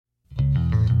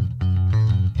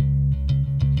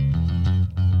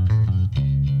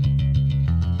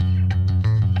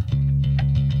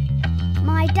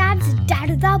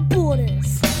Without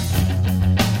Borders.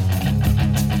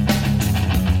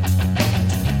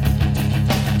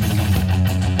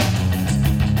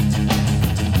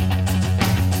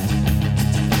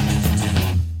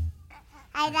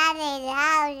 Hi, Daddy.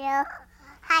 How are you?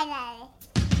 Hi, Daddy.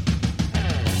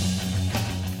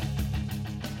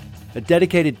 A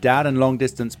dedicated dad and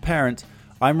long-distance parent,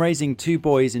 I'm raising 2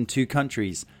 boys in 2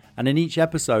 countries, and in each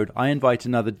episode I invite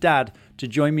another dad to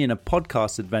join me in a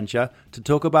podcast adventure to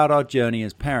talk about our journey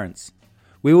as parents.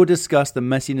 We will discuss the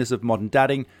messiness of modern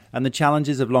dadding and the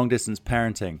challenges of long-distance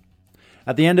parenting.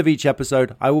 At the end of each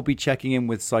episode, I will be checking in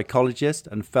with psychologist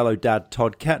and fellow dad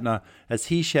Todd Kettner as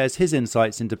he shares his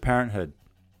insights into parenthood.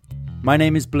 My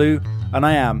name is Blue, and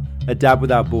I am a Dad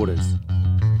Without Borders.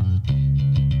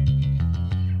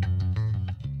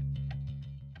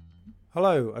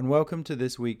 Hello, and welcome to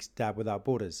this week's Dad Without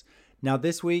Borders. Now,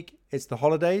 this week, it's the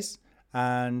holidays,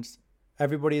 and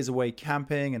everybody is away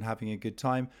camping and having a good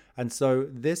time. And so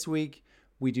this week,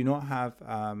 we do not have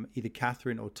either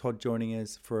Catherine or Todd joining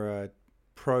us for a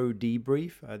pro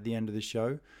debrief at the end of the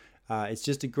show. It's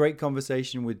just a great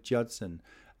conversation with Judson.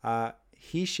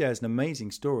 He shares an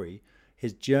amazing story,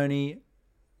 his journey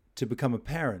to become a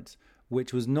parent,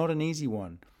 which was not an easy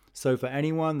one. So for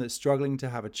anyone that's struggling to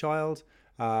have a child,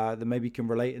 that maybe can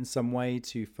relate in some way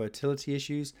to fertility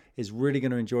issues, is really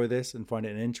going to enjoy this and find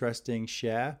it an interesting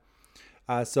share.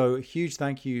 So a huge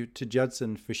thank you to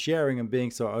Judson for sharing and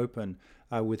being so open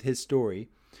with his story.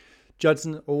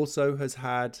 Judson also has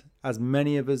had, as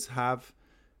many of us have,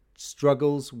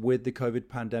 struggles with the COVID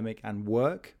pandemic and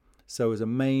work. So as a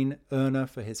main earner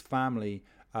for his family,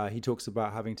 he talks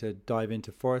about having to dive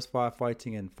into forest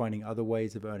firefighting and finding other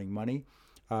ways of earning money.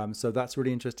 So that's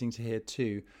really interesting to hear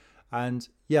too. And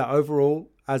yeah, overall,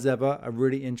 as ever, a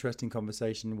really interesting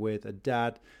conversation with a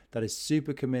dad that is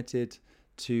super committed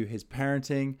to his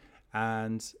parenting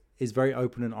and is very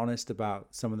open and honest about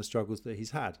some of the struggles that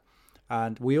he's had.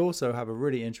 And we also have a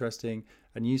really interesting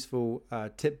and useful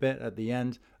tidbit at the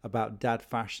end about dad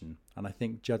fashion. And I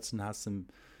think Judson has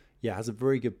a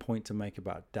very good point to make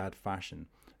about dad fashion.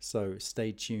 So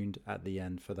stay tuned at the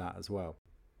end for that as well.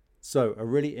 So a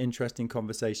really interesting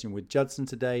conversation with Judson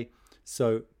today.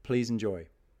 So please enjoy.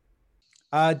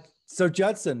 So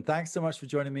Judson, thanks so much for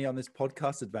joining me on this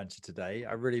podcast adventure today.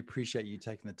 I really appreciate you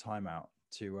taking the time out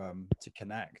to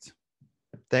connect.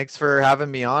 Thanks for having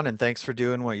me on, and thanks for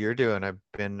doing what you're doing. I've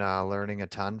been learning a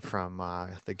ton from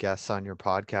the guests on your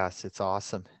podcast. It's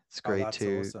awesome. It's great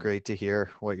great to hear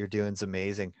what you're doing. Is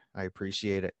amazing. I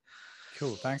appreciate it.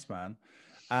 Cool. Thanks, man.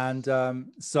 And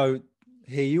so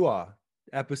here you are,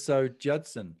 episode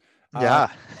Judson.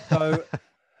 Yeah.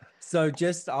 So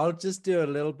I'll just do a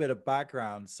little bit of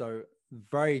background. So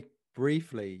very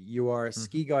briefly, you are a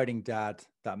ski guiding dad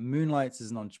that moonlights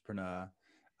as an entrepreneur,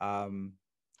 in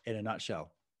a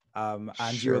nutshell. And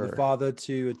Sure. you're the father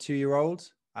to a 2-year-old.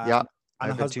 Yeah. I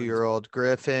And have a 2-year-old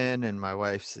Griffin, and my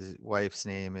wife's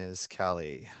name is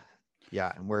Kelly.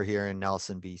 Yeah, and we're here in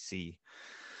Nelson, BC.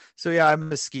 So yeah,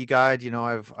 I'm a ski guide.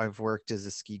 I've worked as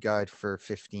a ski guide for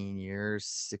 15 years,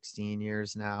 16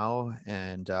 years now,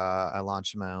 and I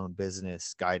launched my own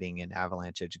business, guiding and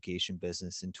avalanche education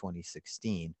business, in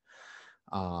 2016.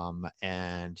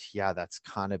 And yeah, that's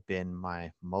kind of been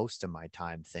most of my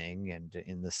time thing. And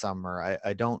in the summer,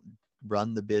 I don't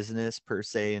run the business per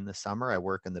se in the summer. I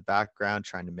work in the background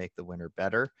trying to make the winter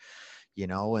better,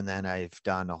 and then I've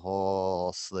done a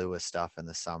whole slew of stuff in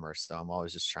the summer. So I'm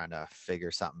always just trying to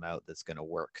figure something out that's going to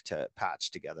work to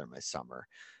patch together my summer.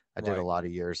 I did a lot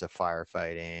of years of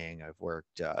firefighting. I've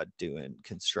worked doing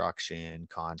construction,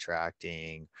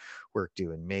 contracting, worked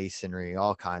doing masonry,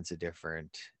 all kinds of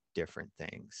different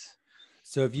things.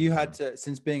 So have you had to,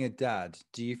 since being a dad,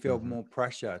 do you feel more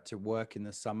pressure to work in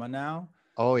the summer now?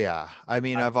 Oh yeah. I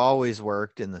mean, I've always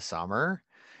worked in the summer,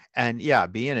 and yeah,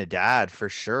 being a dad for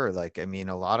sure. Like, I mean,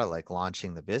 a lot of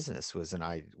launching the business was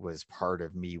part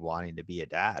of me wanting to be a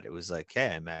dad. It was like,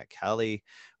 hey, I met Kelly,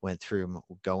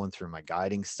 going through my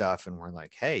guiding stuff, and we're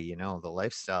like, hey, the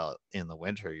lifestyle in the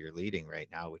winter you're leading right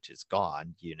now, which is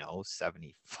gone,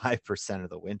 75% of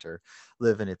the winter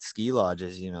living at ski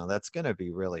lodges, that's going to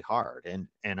be really hard.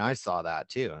 And I saw that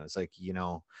too. And I was like,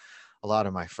 a lot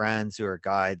of my friends who are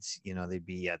guides, they'd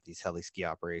be at these heli ski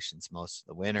operations most of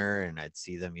the winter, and I'd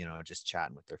see them, just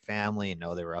chatting with their family, and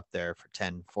they were up there for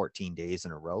 10, 14 days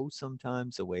in a row,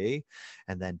 sometimes away,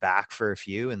 and then back for a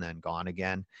few and then gone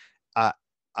again.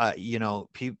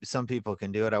 Some people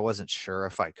can do it. I wasn't sure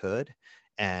if I could.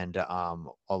 And a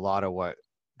lot of what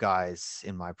guys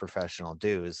in my professional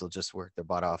do is they'll just work their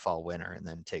butt off all winter and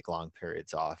then take long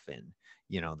periods off in,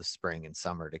 the spring and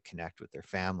summer to connect with their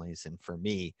families. And for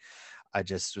me, I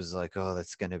just was like, oh,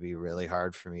 that's going to be really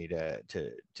hard for me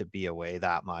to be away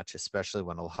that much, especially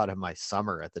when a lot of my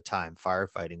summer at the time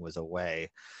firefighting was away.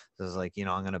 So I was like, I'm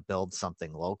going to build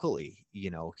something locally,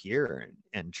 here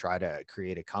and try to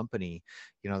create a company.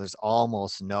 There's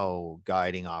almost no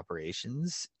guiding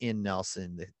operations in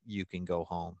Nelson that you can go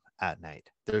home at night.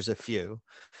 There's a few,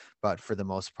 but for the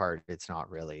most part, it's not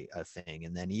really a thing.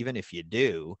 And then even if you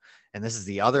do, and this is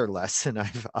the other lesson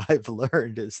I've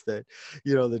learned, is that,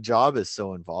 the job is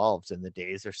so involved and the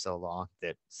days are so long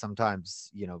that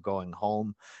sometimes, going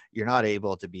home, you're not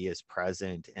able to be as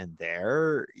present and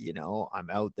there. I'm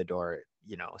out the door at,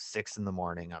 6 a.m.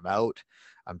 I'm out,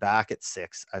 I'm back at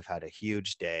 6. I've had a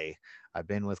huge day. I've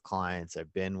been with clients.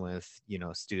 I've been with,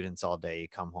 students all day. You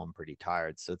come home pretty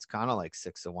tired. So it's kind of like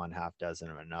 6 of one, half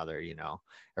dozen of another.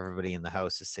 Everybody in the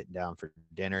house is sitting down for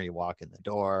dinner. You walk in the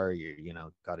door,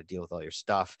 got to deal with all your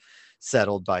stuff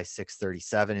settled by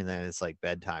 6:37. And then it's like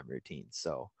bedtime routine.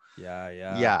 So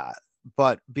yeah.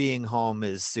 But being home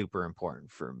is super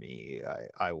important for me.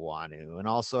 I want to, and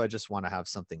also I just want to have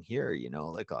something here,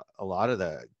 like a lot of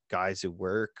the guys who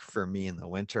work for me in the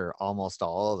winter, almost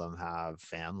all of them have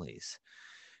families.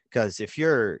 Because if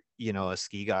you're, a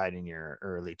ski guide in your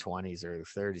early 20s or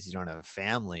 30s, you don't have a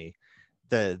family,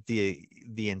 the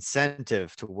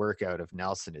incentive to work out of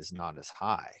Nelson is not as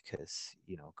high, because,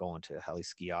 going to Heli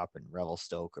Ski Up and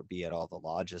Revelstoke or be at all the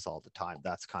lodges all the time,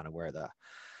 that's kind of where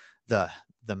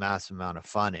the massive amount of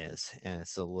fun is, and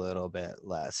it's a little bit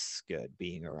less good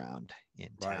being around in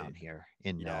town here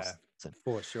in Nelson,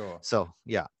 for sure. So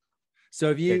yeah. So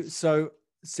have you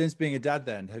since being a dad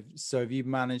then have you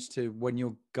managed to, when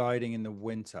you're guiding in the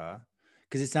winter,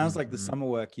 because it sounds like the summer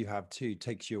work you have too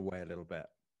takes you away a little bit?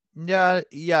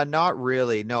 Yeah, not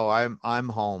really. No, I'm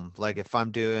home. Like if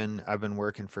I've been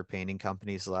working for painting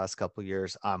companies the last couple of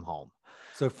years, I'm home.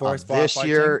 So forest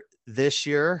this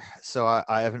year, so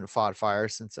I haven't fought fire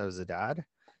since I was a dad.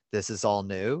 This is all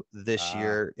new. This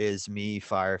year is me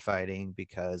firefighting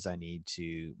because I need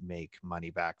to make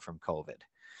money back from COVID.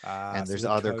 And there's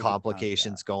other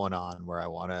complications going on where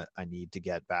I need to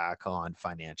get back on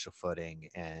financial footing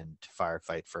and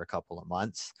firefight for a couple of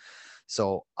months.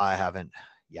 So I haven't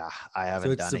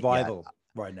done survival it yet.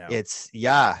 Right now. It's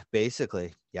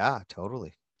basically. Yeah,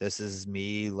 totally. This is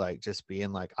me like just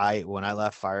being like, when I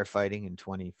left firefighting in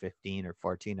 2015 or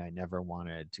 14, I never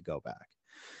wanted to go back.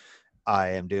 I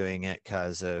am doing it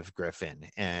because of Griffin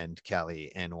and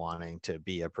Kelly and wanting to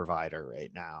be a provider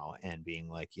right now and being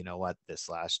like, you know what, this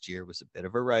last year was a bit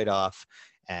of a write-off,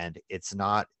 and it's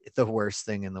not the worst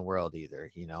thing in the world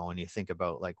either. When you think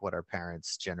about like what our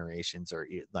parents' generations or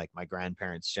like my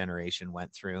grandparents' generation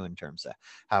went through in terms of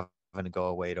having to go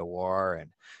away to war,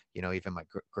 and even my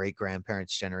great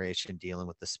grandparents' generation dealing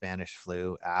with the Spanish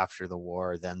flu after the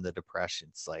war, then the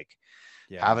depressions, like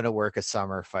having to work a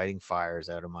summer fighting fires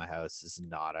out of my house is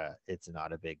not a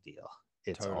big deal.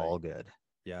 It's all good.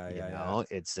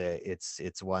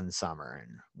 It's one summer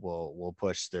and we'll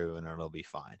push through and it'll be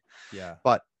fine.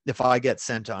 But if I get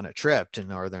sent on a trip to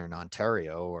Northern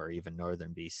Ontario or even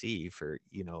Northern BC for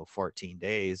 14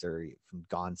 days or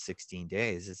gone 16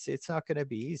 days, it's not going to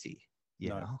be easy.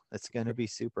 It's going to be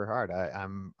super hard.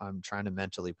 I'm trying to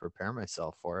mentally prepare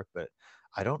myself for it, but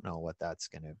I don't know what that's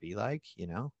going to be like.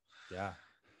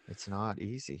 It's not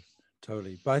easy.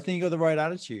 Totally. But I think you got the right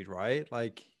attitude, right?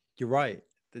 Like you're right.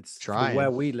 It's trying.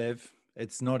 Where we live,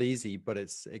 it's not easy, but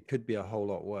it could be a whole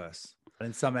lot worse. And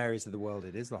in some areas of the world,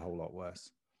 it is a whole lot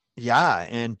worse. Yeah.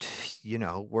 And,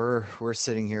 we're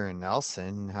sitting here in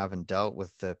Nelson, haven't dealt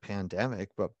with the pandemic,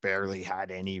 but barely had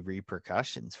any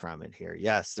repercussions from it here.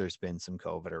 Yes, there's been some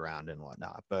COVID around and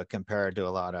whatnot, but compared to a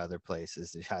lot of other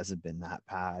places, it hasn't been that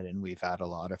bad. And we've had a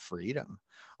lot of freedom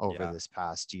over this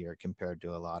past year compared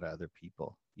to a lot of other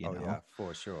people, Yeah,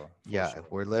 for sure.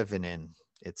 We're living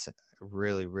it's a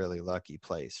really, really lucky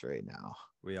place right now.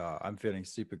 We are. I'm feeling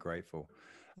super grateful.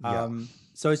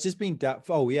 So it's just been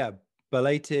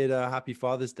belated happy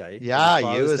Father's Day.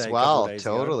 Yeah, you as well.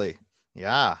 Totally ago.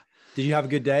 Yeah. Did you have a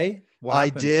good day? I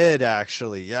did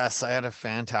actually. Yes, I had a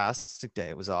fantastic day.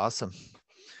 It was awesome.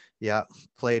 Yeah,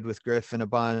 played with Griffin a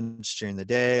bunch during the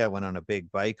day. I went on a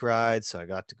big bike ride, so I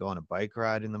got to go on a bike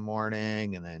ride in the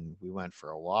morning, and then we went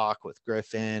for a walk with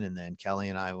Griffin, and then Kelly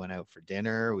and I went out for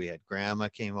dinner. We had grandma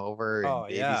came over and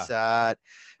babysat,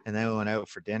 and then we went out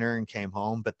for dinner and came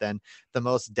home. But then the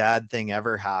most dad thing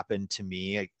ever happened to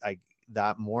me. I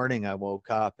that morning I woke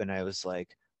up and I was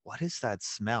like, what is that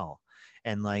smell?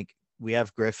 And like we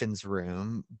have Griffin's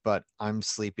room, but I'm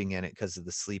sleeping in it because of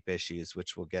the sleep issues,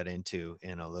 which we'll get into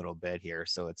in a little bit here.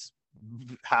 So it's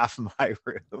half my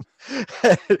room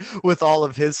with all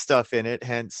of his stuff in it.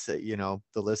 Hence, the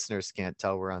listeners can't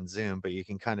tell we're on Zoom, but you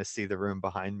can kind of see the room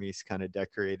behind me is kind of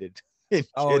decorated in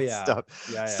Oh kid yeah. stuff.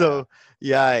 Yeah. So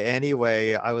yeah,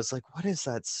 anyway, I was like, what is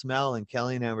that smell? And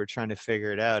Kelly and I were trying to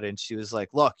figure it out. And she was like,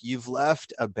 look, you've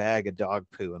left a bag of dog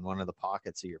poo in one of the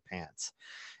pockets of your pants.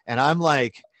 And I'm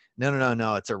like,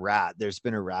 no, it's a rat. There's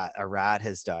been a rat. A rat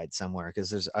has died somewhere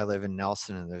because I live in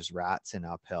Nelson and there's rats in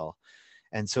Uphill.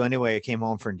 And so anyway, I came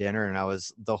home for dinner and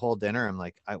the whole dinner, I'm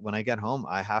like, when I get home,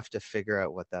 I have to figure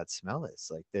out what that smell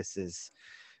is. Like,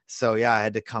 so yeah, I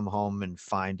had to come home and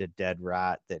find a dead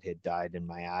rat that had died in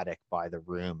my attic by the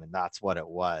room. And that's what it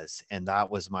was. And that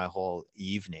was my whole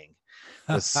evening,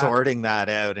 was sorting that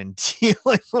out and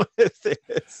dealing with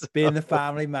it. So Being the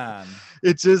family man.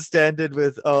 it just ended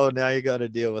with, oh, now you got to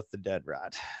deal with the dead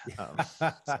rat.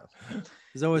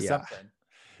 There's always yeah. something.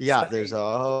 Yeah, So, there's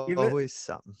always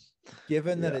something.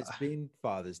 Given that it's been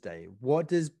Father's Day, what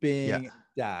does being Yeah.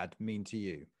 dad mean to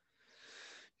you?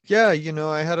 Yeah,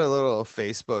 I had a little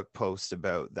Facebook post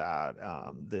about that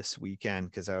this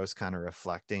weekend because I was kind of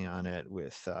reflecting on it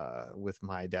with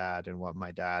my dad and what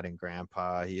my dad and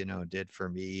grandpa, did for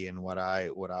me and what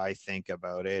I think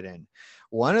about it. And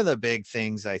one of the big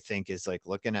things I think is like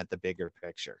looking at the bigger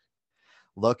picture,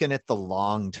 looking at the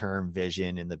long-term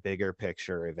vision and the bigger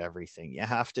picture of everything. You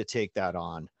have to take that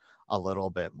on a little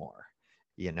bit more,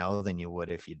 than you would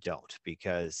if you don't,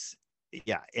 because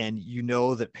and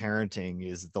that parenting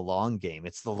is the long game.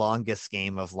 It's the longest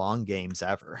game of long games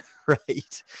ever,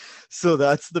 right? So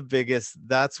that's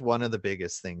one of the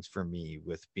biggest things for me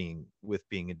with being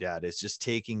a dad, is just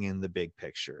taking in the big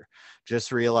picture,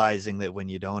 just realizing that when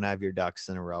you don't have your ducks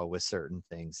in a row with certain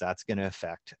things, that's going to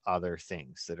affect other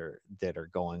things that are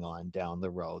going on down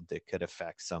the road that could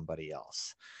affect somebody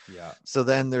else. Yeah. So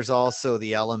then there's also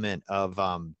the element of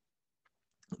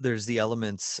there's the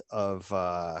elements of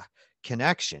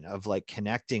connection, of like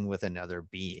connecting with another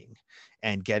being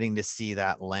and getting to see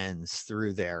that lens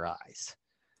through their eyes,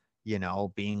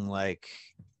 being like,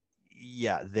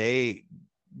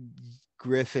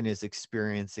 Griffin is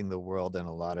experiencing the world and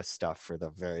a lot of stuff for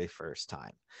the very first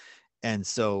time. And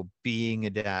so being a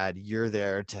dad, you're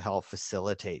there to help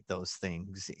facilitate those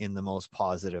things in the most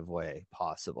positive way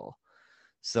possible.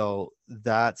 So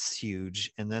that's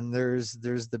huge. And then there's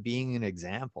the being an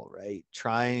example, right?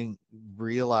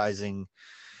 Realizing,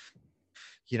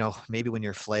 maybe when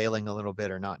you're flailing a little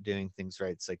bit or not doing things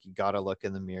right, it's like, you got to look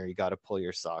in the mirror, you got to pull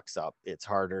your socks up. It's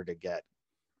harder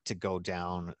to go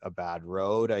down a bad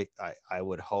road. I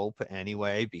would hope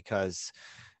anyway, because,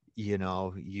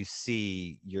 you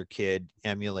see your kid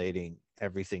emulating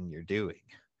everything you're doing.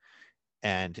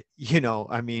 And,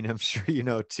 I'm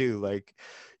sure, too, like,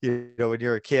 when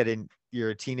you're a kid and you're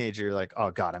a teenager, you're like,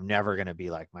 oh God, I'm never going to be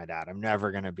like my dad. I'm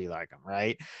never going to be like him.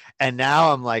 Right. And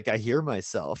now I'm like, I hear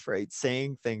myself, right,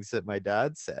 saying things that my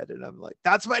dad said. And I'm like,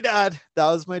 that's my dad. That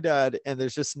was my dad. And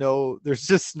there's just no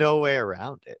way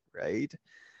around it. Right.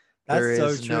 That's There so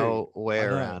is true. no way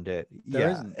around it.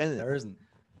 There isn't.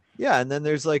 Yeah. And then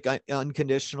there's like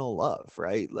unconditional love,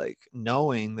 right? Like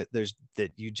knowing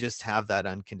that you just have that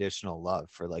unconditional love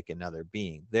for like another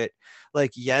being, that like,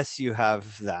 yes, you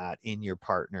have that in your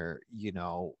partner,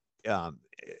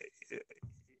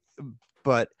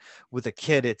 but with a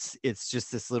kid, it's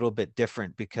just this little bit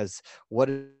different, because what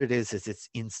it is it's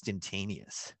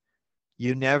instantaneous.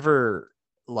 You never,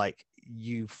 like,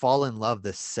 you fall in love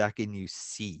the second you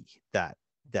see that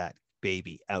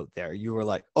baby out there. You were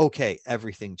like, okay,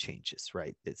 everything changes,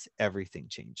 right? Everything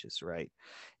changes, right?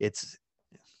 It's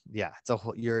a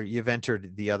whole, you've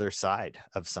entered the other side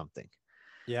of something.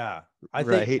 Yeah, I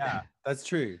right? think that's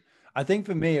true. I think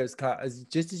for me, it was kind of,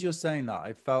 just as you're saying that,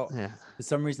 I felt for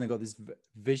some reason I got this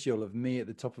visual of me at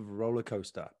the top of a roller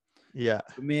coaster. Yeah.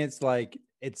 For me, it's like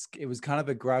it was kind of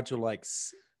a gradual, like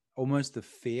almost the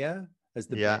fear as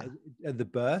the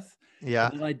birth.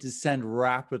 Yeah. And then I descend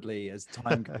rapidly as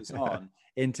time goes on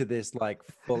into this, like,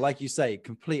 full, like you say,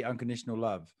 complete unconditional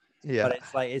love. Yeah. But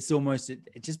it's like, it's almost,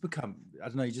 it just become, I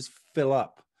don't know, you just fill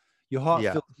up. Your heart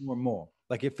fills more and more.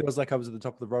 Like, it feels like I was at the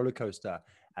top of the roller coaster,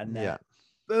 and then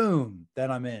boom,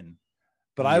 then I'm in.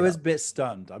 But I was a bit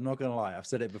stunned. I'm not going to lie. I've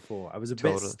said it before. I was a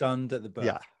bit stunned at the birth.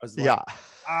 Yeah. I was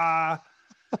like,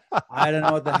 I don't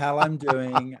know what the hell I'm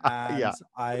doing. And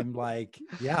I'm like,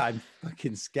 I'm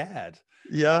fucking scared.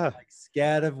 Yeah. I'm like,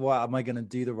 scared of what, am I going to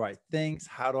do the right things?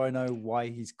 How do I know why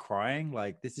he's crying?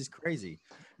 Like, this is crazy.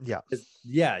 Yeah.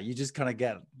 You just kind of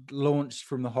get launched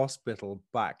from the hospital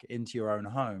back into your own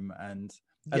home. And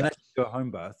Yeah, unless you do a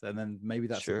home birth, and then maybe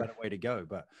that's a sure. better way to go.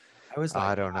 But I was like,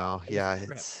 I don't wow, know. what a Yeah,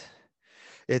 trip.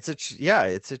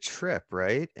 it's a trip,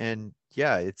 right? And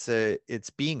yeah, it's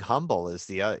being humble is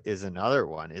is another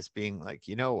one. Is being like,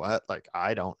 you know what? Like,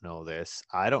 I don't know this.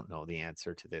 I don't know the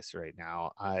answer to this right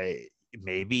now. I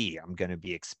maybe I'm going to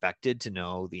be expected to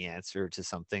know the answer to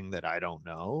something that I don't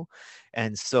know.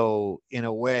 And so in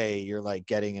a way, you're like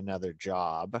getting another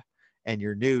job, and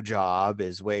your new job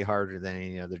is way harder than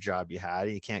any other job you had.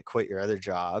 You can't quit your other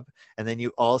job, and then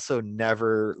you also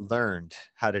never learned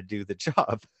how to do the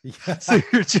job. So Yeah.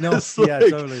 you're No, just yeah,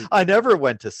 like, totally. I never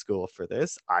went to school for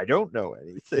this. I don't know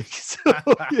anything. So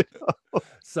you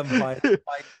Some know,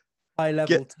 high get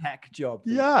level tech job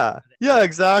that you yeah,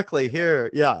 exactly.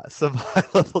 Here, yeah, some high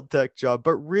level tech job.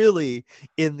 But really,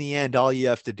 in the end, all you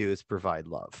have to do is provide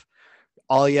love.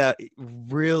 All yeah,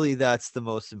 really, that's the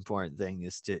most important thing,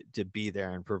 is to be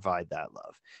there and provide that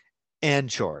love. And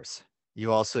chores.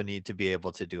 You also need to be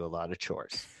able to do a lot of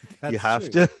chores. You that's have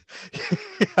true. to you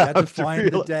You had to have to find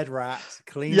the realize, dead rats,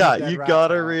 clean the yeah, dead you rats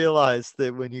gotta out. realize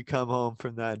that when you come home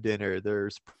from that dinner,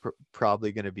 there's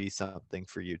probably going to be something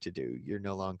for you to do. You're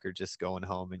no longer just going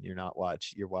home and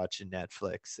you're watching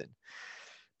Netflix. And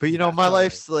but Yeah, my totally.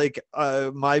 life's like,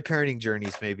 my parenting journey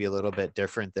is maybe a little bit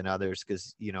different than others,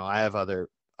 because I have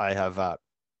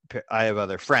I have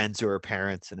other friends who are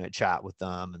parents, and I chat with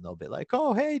them, and they'll be like,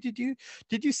 "Oh, hey, did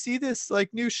you see this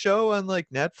like new show on like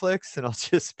Netflix?" And I'll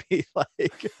just be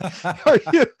like, "Are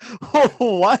you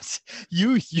what?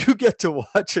 You get to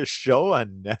watch a show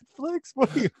on Netflix?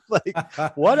 What are you like?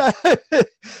 What?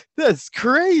 That's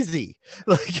crazy!"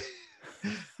 Like,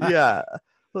 yeah,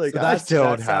 like So I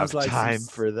don't that sounds have like time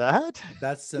for that.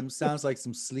 that's some sounds like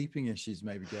some sleeping issues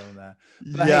maybe going there.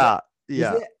 But hey, Yeah, is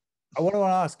yeah, it? I want to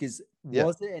ask is yeah,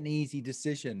 was it an easy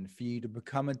decision for you to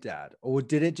become a dad, or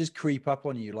did it just creep up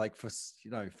on you? Like for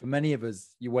many of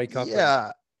us, you wake up and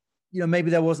yeah. maybe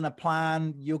there wasn't a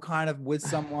plan. You're kind of with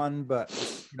someone, but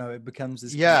it becomes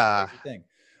this kind of Yeah. crazy thing.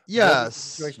 What was the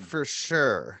Yes, situation? for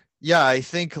sure. Yeah, I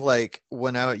think like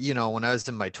when I was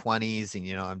in my 20s,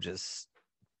 and I'm just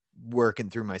working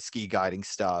through my ski guiding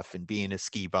stuff and being a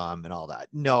ski bum and all that.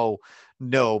 No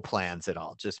plans at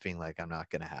all. Just being like, I'm not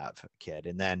going to have a kid.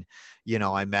 And then,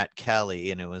 I met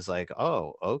Kelly, and it was like,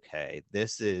 oh, okay,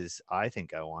 I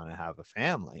think I want to have a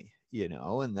family,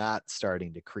 and that's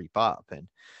starting to creep up. And,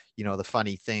 the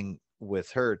funny thing with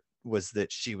her was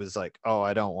that she was like, oh,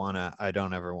 I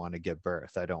don't ever want to give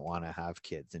birth. I don't want to have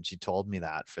kids. And she told me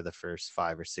that for the first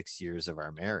 5 or 6 years of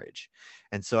our marriage.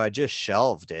 And so I just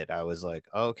shelved it. I was like,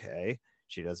 okay,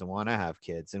 she doesn't want to have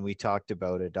kids. And we talked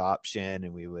about adoption,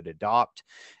 and we would adopt.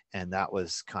 And that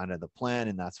was kind of the plan.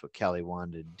 And that's what Kelly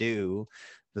wanted to do.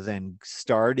 But then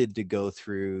started to go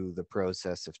through the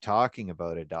process of talking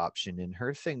about adoption. And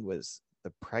her thing was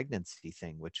the pregnancy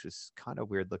thing, which was kind of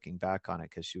weird looking back on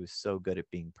it, because she was so good at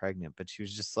being pregnant. But she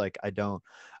was just like, I don't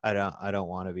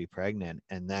want to be pregnant.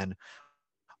 And then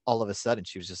all of a sudden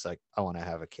she was just like, I want to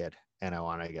have a kid, and I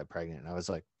want to get pregnant. And I was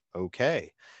like,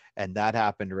 okay. And that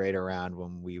happened right around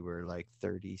when we were like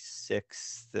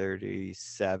 36,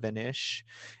 37 ish.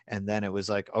 And then it was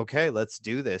like, okay, let's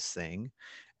do this thing.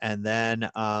 And then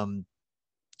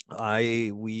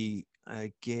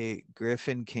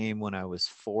Griffin came when I was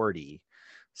 40.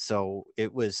 So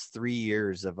it was 3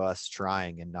 years of us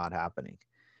trying and not happening,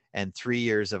 and 3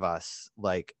 years of us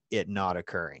like it not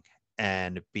occurring,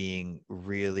 and being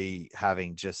really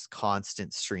having just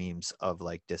constant streams of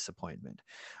like disappointment,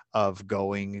 of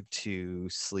going to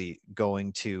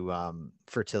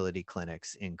fertility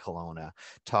clinics in Kelowna,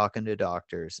 talking to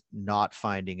doctors, not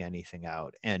finding anything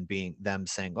out, and being them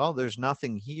saying, oh, there's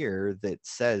nothing here that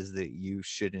says that you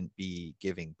shouldn't be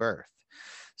giving birth.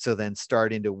 So then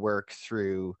starting to work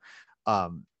through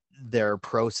their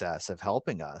process of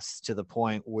helping us to the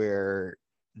point where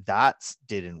that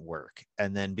didn't work,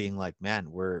 and then being like, man,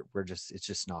 it's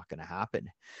just not going to happen.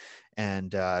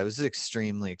 And it was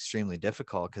extremely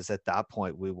difficult, because at that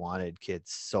point we wanted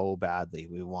kids so badly.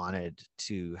 We wanted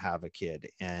to have a kid,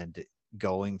 and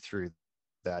going through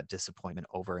that disappointment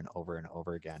over and over and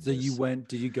over again So was,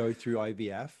 did you go through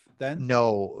IVF then?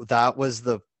 no, that was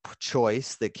the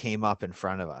choice that came up in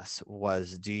front of us,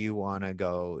 was, do you want to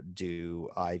go do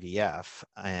IVF?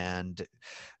 And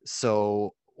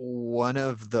so one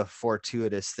of the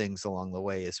fortuitous things along the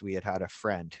way is we had a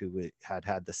friend who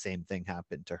had the same thing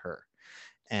happen to her.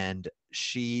 And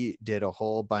she did a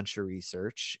whole bunch of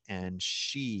research, and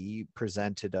she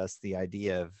presented us the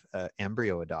idea of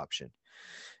embryo adoption.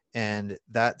 And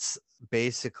that's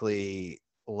basically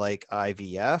like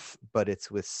IVF, but it's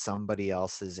with somebody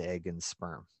else's egg and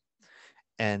sperm.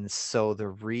 And so the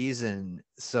reason,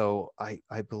 so I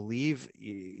believe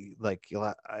like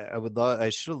I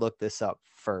should have looked this up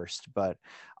first, but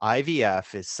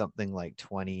IVF is something like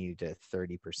 20 to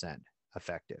 30%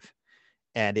 effective,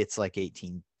 and it's like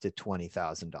 18 to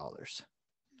 $20,000.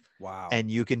 Wow. And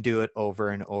you can do it over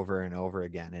and over and over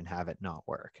again and have it not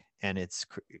work. And it's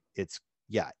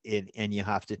yeah, and you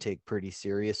have to take pretty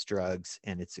serious drugs,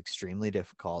 and it's extremely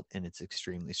difficult, and it's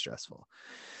extremely stressful.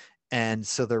 And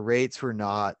so the rates were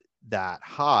not that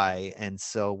high. And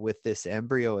so with this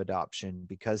embryo adoption,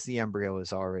 because the embryo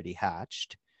is already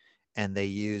hatched and they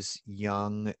use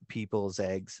young people's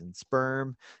eggs and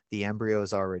sperm, the embryo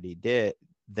is already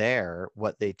there.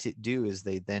 What they do is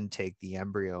they then take the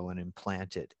embryo and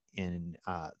implant it in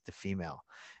the female.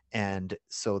 And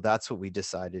so that's what we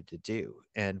decided to do.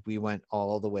 And we went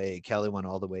all the way, Kelly went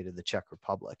all the way to the Czech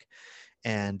Republic.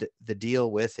 And the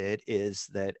deal with it is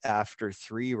that after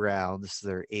 3 rounds,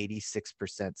 they're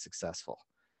 86% successful.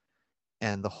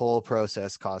 And the whole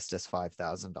process cost us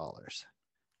 $5,000.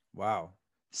 Wow.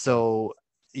 So,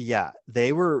 yeah,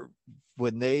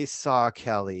 when they saw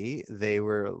Kelly, they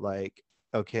were like,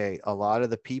 okay, a lot of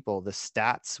the people, the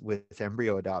stats with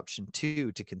embryo adoption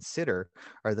too, to consider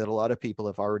are that a lot of people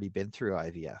have already been through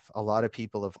IVF. A lot of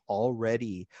people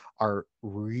are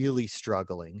really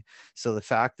struggling. So the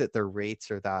fact that their rates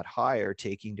are that high are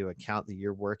taking into account that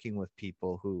you're working with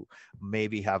people who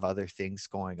maybe have other things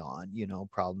going on,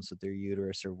 problems with their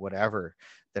uterus or whatever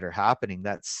that are happening.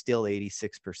 That's still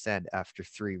 86% after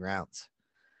 3 rounds.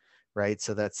 Right.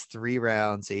 So that's 3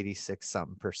 rounds, 86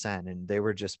 something percent. And they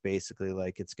were just basically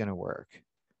like, it's going to work.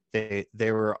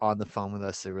 They were on the phone with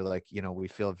us. They were like, we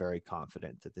feel very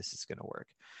confident that this is going to work.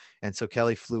 And so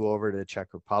Kelly flew over to the Czech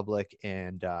Republic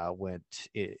and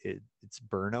it's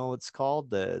Brno, it's called.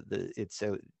 It's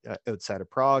outside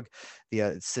of Prague,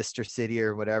 the sister city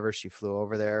or whatever. She flew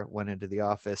over there, went into the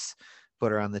office,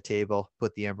 put her on the table,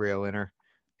 put the embryo in her.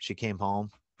 She came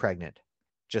home pregnant,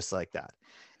 just like that.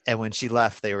 And when she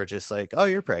left, they were just like, oh,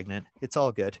 you're pregnant. It's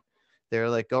all good. They were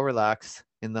like, go relax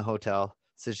in the hotel.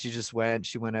 So she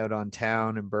went out on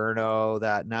town in Brno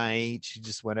that night. She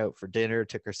just went out for dinner,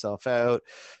 took herself out,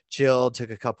 chilled,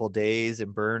 took a couple days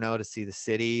in Brno to see the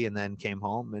city, and then came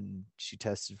home and she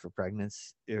tested for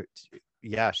pregnancy.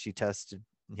 She tested.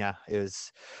 Yeah, it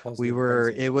was,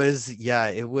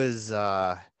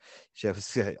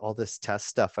 all this test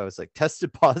stuff. I was like,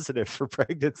 tested positive for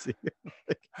pregnancy.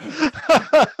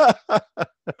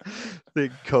 The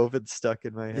COVID stuck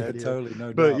in my head. Yeah, totally.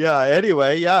 No But doubt. yeah,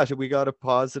 anyway, we got a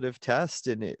positive test,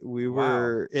 and it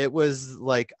was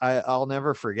like, I'll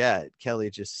never forget Kelly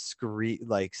just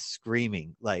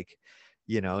screaming, like,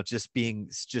 just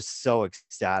being just so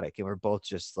ecstatic. And we're both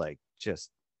just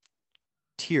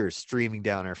tears streaming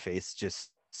down her face,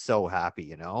 just so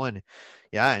happy,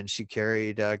 and she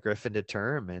carried Griffin to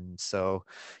term. And so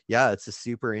it's a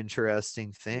super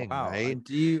interesting thing. Wow. Right.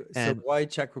 So why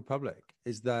Czech Republic?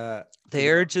 Is that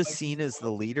they're just seen as the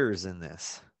leaders in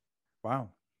this? Wow.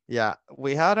 Yeah,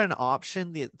 we had an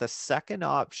option. The second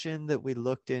option that we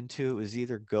looked into was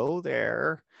either go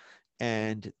there,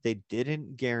 and they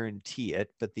didn't guarantee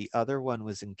it, but the other one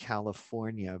was in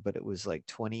California, but it was like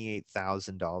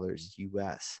 $28,000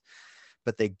 US,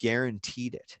 but they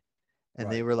guaranteed it.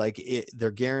 And They were like, their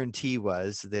guarantee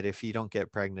was that if you don't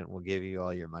get pregnant, we'll give you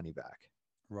all your money back.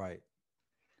 Right.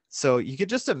 So you could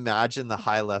just imagine the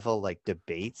high level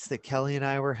debates that Kelly and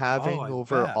I were having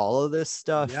over all of this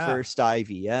stuff. Yeah. First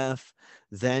IVF,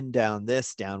 then down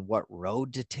what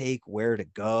road to take, where to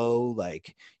go,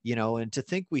 and to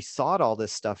think we sought all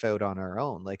this stuff out on our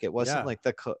own. It wasn't like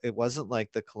the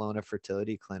Kelowna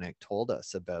Fertility Clinic told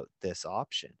us about this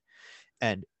option.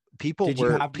 And people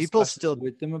still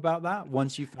with them about that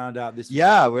once you found out this?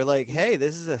 We're like, hey,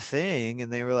 this is a thing.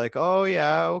 And they were like, oh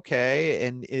yeah, okay.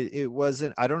 And it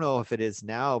wasn't, I don't know if it is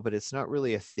now, but it's not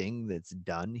really a thing that's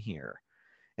done here.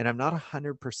 And I'm not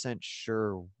 100%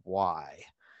 sure why.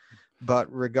 But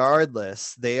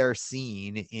regardless, they are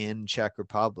seen in Czech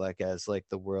Republic as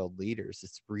the world leaders.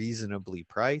 It's reasonably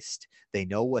priced. They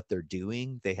know what they're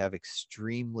doing. They have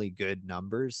extremely good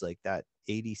numbers. That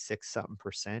 86 something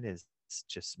percent is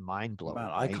just mind blowing.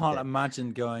 Man, I can't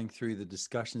imagine going through the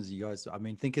discussions you guys. I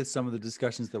mean, think of some of the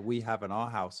discussions that we have in our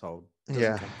household.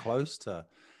 Doesn't come close to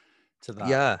that.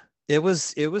 Yeah, it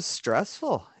was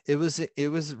stressful. It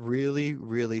was really,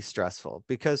 really stressful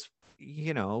because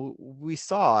we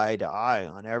saw eye to eye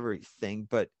on everything,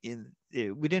 but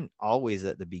we didn't always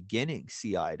at the beginning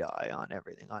see eye to eye on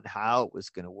everything, on how it was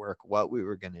going to work, what we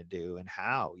were going to do, and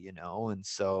how, and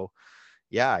so.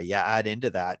 Add into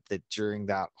that during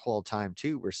that whole time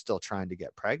too, we're still trying to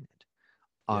get pregnant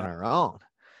on our own.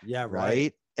 Yeah.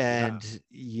 Right. And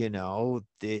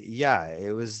yeah,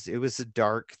 there was a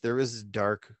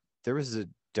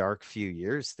dark few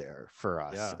years there for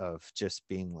us Yeah. of just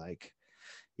being like,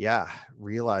 yeah,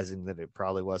 realizing that it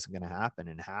probably wasn't going to happen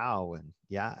and how. And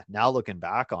yeah, now looking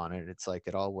back on it, it's like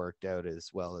it all worked out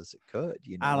as well as it could,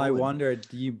 And I and wonder,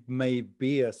 you may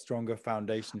be a stronger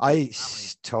foundation for your I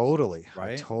family, totally,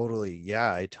 right?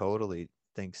 yeah, I totally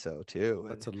think so too.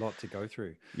 That's And a lot to go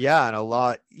through. yeah, and a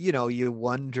lot, you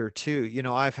wonder too,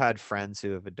 I've had friends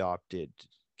who have adopted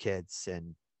kids,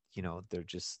 and they're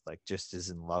just as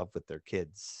in love with their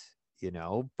kids,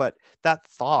 but that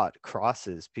thought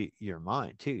crosses your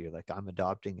mind too. You're like, I'm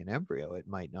adopting an embryo. It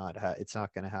might not have, it's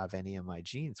not going to have any of my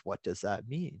genes. What does that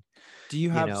mean? Do you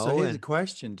have, so here's a And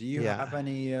question. Do you yeah. have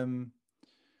any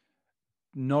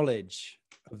knowledge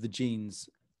of the genes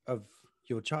of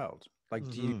your child? Like,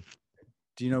 Mhm.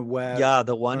 do you know where, Yeah,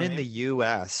 the you know one what I in the mean?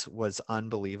 US was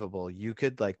unbelievable. You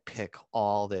could like pick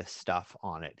all this stuff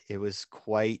on it. It was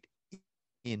quite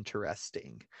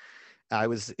interesting.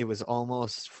 It was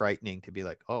almost frightening to be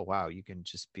like, oh wow, you can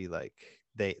just be like,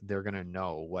 they're gonna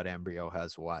know what embryo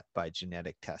has what by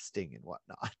genetic testing and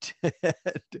whatnot.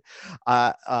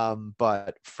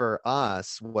 But for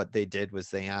us, what they did was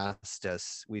they asked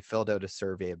us, we filled out a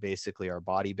survey of basically our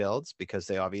body builds, because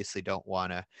they obviously don't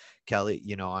want to, Kelly,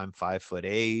 I'm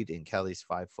 5'8" and Kelly's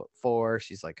 5'4".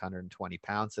 She's like 120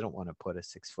 pounds. They don't want to put a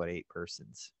 6'8"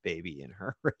 person's baby in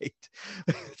her, right?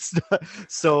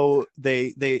 So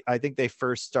I think they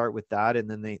first start with that, and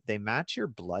then they match your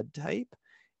blood type.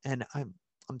 And I'm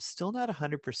still not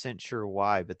 100% sure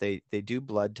why, but they do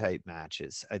blood type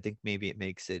matches. I think maybe it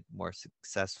makes it more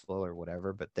successful or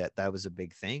whatever, but that was a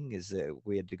big thing, is that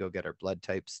we had to go get our blood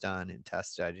types done and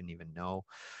tested. I didn't even know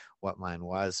what mine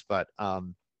was, but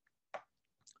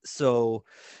so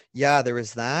yeah, there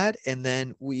was that. And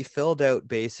then we filled out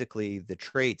basically the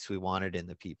traits we wanted in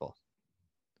the people.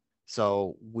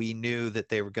 So we knew that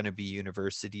they were going to be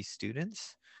university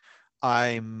students.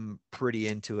 I'm pretty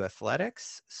into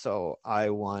athletics, so I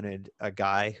wanted a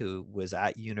guy who was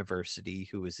at university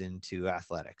who was into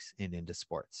athletics and into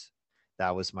sports.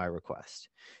 That was my request.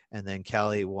 And then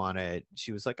Kelly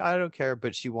she was like, I don't care,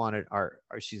 but she wanted art.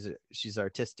 She's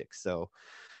artistic. So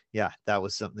yeah, that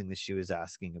was something that she was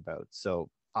asking about. So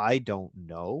I don't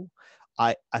know.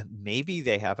 I maybe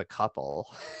they have a couple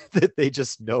that they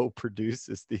just know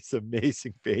produces these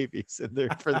amazing babies, and they're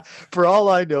for all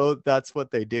I know, that's what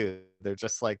they do. They're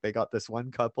just like, they got this one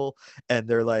couple, and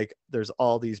they're like, there's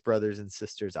all these brothers and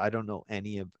sisters. I don't know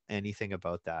anything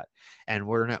about that, and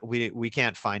we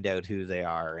can't find out who they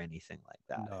are or anything like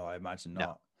that. No, I imagine No,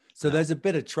 not. So no. there's a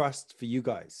bit of trust for you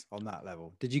guys on that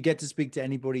level. Did you get to speak to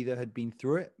anybody that had been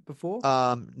through it before?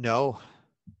 No,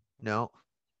 no,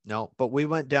 no. But we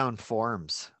went down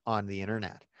forums on the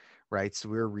internet, right? So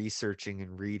we were researching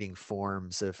and reading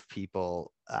forums of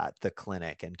people at the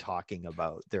clinic and talking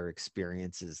about their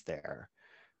experiences there,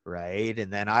 right?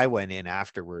 And then I went in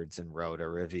afterwards and wrote a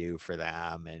review for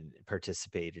them and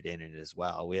participated in it as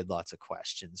well. We had lots of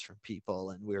questions from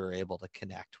people, and we were able to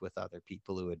connect with other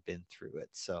people who had been through it.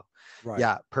 So Right.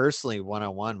 yeah, personally,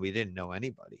 one-on-one, we didn't know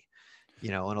anybody.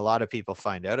 And a lot of people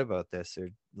find out about this, or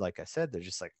like I said, they're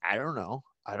just like, I don't know.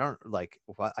 I don't like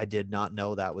what, I did not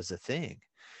know that was a thing.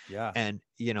 Yeah. And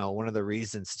one of the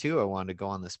reasons too I wanted to go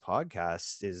on this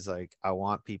podcast is like, I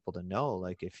want people to know,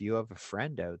 like, if you have a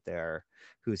friend out there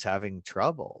who's having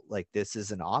trouble, like, this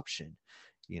is an option.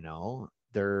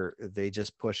 They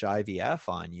just push IVF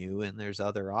on you, and there's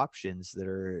other options that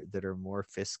are more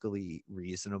fiscally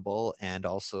reasonable and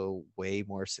also way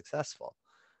more successful.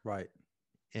 Right.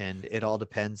 And it all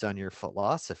depends on your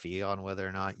philosophy on whether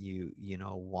or not you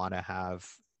want to have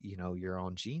your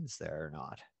own genes there or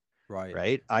not.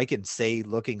 Right. I can say,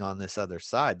 looking on this other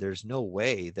side, there's no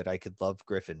way that I could love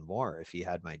Griffin more if he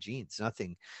had my genes.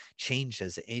 Nothing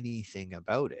changes anything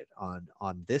about it on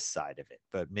this side of it.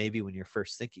 But maybe when you're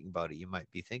first thinking about it, you might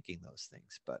be thinking those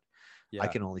things, but I Yeah.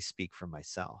 can only speak for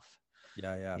myself.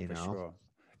 Yeah, for sure.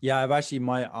 Yeah, I've actually,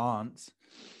 my aunt,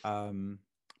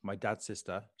 my dad's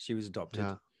sister, she was adopted.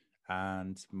 Yeah.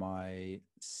 And my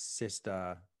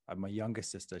sister, my younger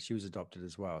sister, she was adopted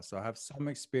as well. So I have some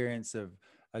experience of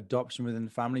adoption within the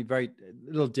family, very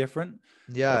a little different.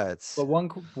 Yeah, But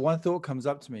one thought comes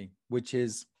up to me, which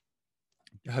is,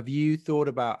 have you thought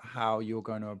about how you're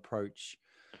going to approach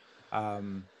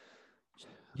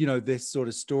this sort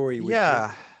of story with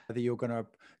yeah. whether you're going to,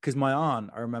 because my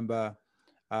aunt, I remember,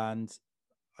 and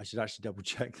I should actually double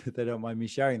check that they don't mind me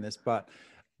sharing this, but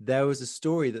there was a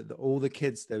story that all the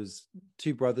kids, there was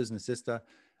two brothers and a sister,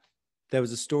 there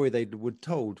was a story they were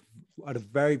told at a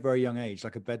very, very young age,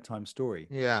 like a bedtime story,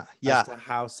 Yeah. as Yeah. to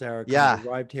how Sarah kind Yeah. of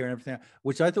arrived here and everything,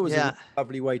 which I thought was a Yeah. really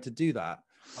lovely way to do that.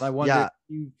 And I wonder Yeah. if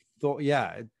you thought,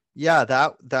 yeah, Yeah,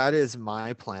 that is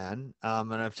my plan.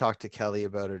 And I've talked to Kelly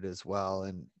about it as well.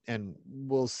 And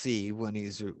we'll see when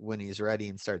he's ready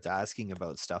and starts asking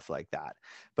about stuff like that.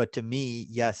 But to me,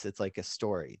 yes, it's like a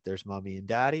story. There's mommy and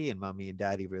daddy, and mommy and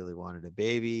daddy really wanted a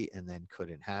baby and then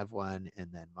couldn't have one. And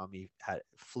then mommy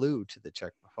flew to the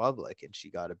Czech Republic and she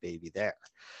got a baby there.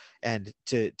 And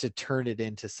to turn it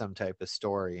into some type of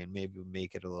story and maybe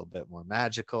make it a little bit more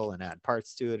magical and add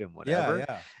parts to it and whatever.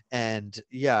 yeah. And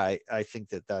yeah, I think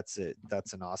that's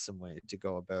an awesome way to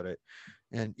go about it.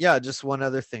 And yeah, just one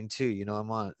other thing too, you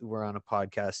know, we're on a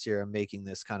podcast here. I'm making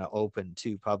this kind of open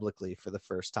too publicly for the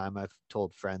first time. I've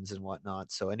told friends and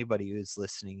whatnot. So anybody who's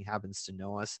listening happens to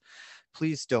know us,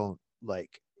 please don't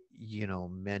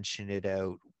mention it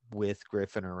out with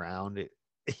Griffin around.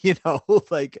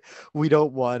 Like we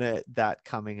don't want that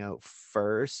coming out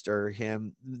first, or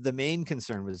him. The main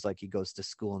concern was like he goes to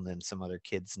school and then some other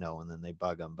kids know and then they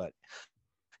bug him, but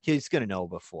he's going to know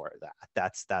before that.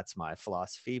 That's my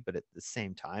philosophy. But at the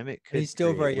same time, it could He's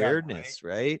still very weirdness,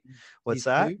 young, right? What's he's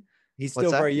that? 2? He's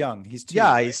still very young. He's 2.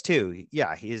 Yeah, right? he's 2.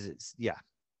 Yeah, he is. Yeah.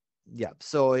 Yeah.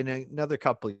 So in another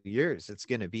couple of years, it's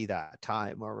going to be that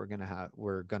time where we're going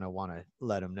to want to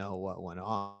let him know what went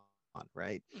on,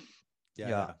 right?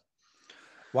 Yeah.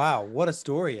 Wow, what a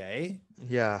story, eh?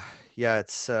 Yeah.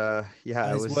 It's And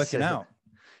it's working out.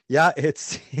 Yeah,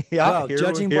 it's Well, here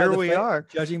judging we by are.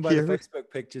 Judging by the Facebook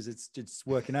pictures, it's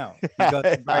working out. You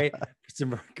got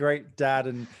some great dad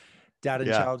and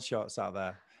child shots out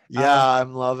there. Yeah,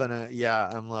 I'm loving it. Yeah,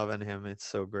 I'm loving him. It's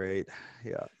so great.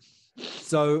 Yeah.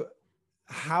 So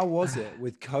how was it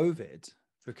with COVID?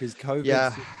 Because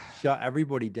COVID shut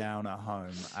everybody down at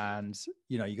home, and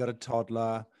you got a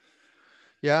toddler.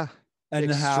 Yeah. And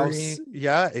the house.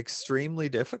 Yeah, extremely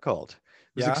difficult.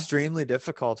 It was Yeah. extremely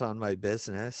difficult on my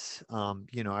business. I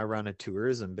run a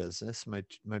tourism business. My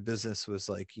business was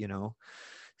like,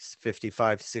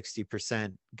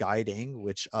 55-60% guiding,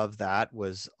 which of that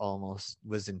was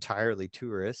entirely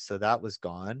tourists. So that was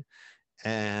gone.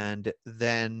 And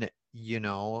then,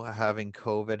 having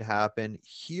COVID happen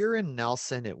here in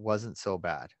Nelson, it wasn't so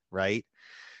bad, right?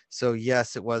 So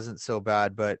yes, it wasn't so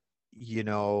bad, but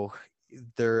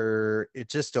it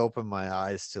just opened my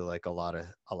eyes to like a lot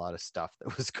of stuff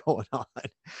that was going on.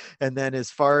 And then as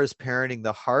far as parenting,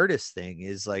 the hardest thing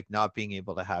is like not being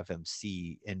able to have him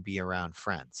see and be around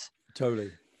friends.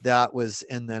 Totally. That was,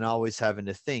 and then always having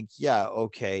to think, yeah,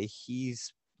 okay,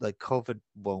 he's like, COVID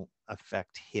won't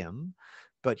affect him,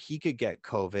 but he could get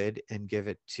COVID and give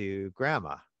it to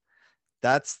grandma.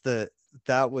 That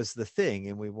was the thing.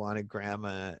 And we wanted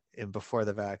grandma, and before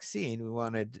the vaccine, we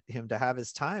wanted him to have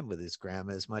his time with his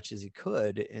grandma as much as he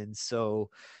could. And so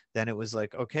then it was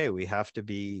like, okay, we have to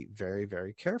be very,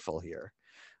 very careful here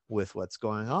with what's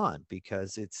going on,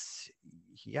 because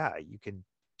you can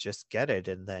just get it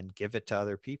and then give it to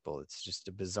other people. It's just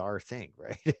a bizarre thing,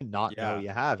 right? Not know you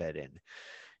have it. And,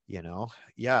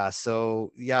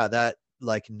 so that,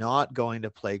 like, not going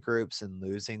to play groups and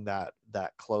losing that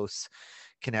close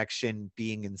connection,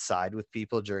 being inside with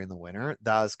people during the winter,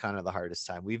 that was kind of the hardest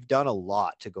time. We've done a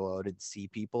lot to go out and see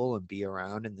people and be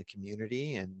around in the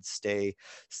community and stay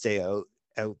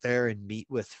out there and meet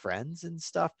with friends and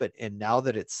stuff. And now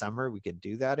that it's summer, we can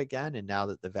do that again. And now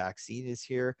that the vaccine is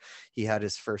here, he had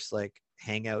his first like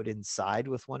hangout inside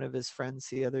with one of his friends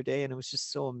the other day, and it was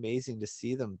just so amazing to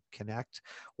see them connect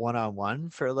one-on-one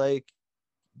for like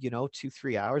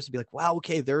 2-3 hours and be like, wow,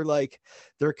 okay,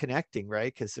 they're connecting,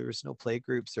 right? Because there was no play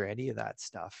groups or any of that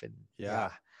stuff. And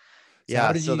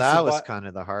so that was kind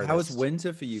of the hardest. How was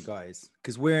winter for you guys?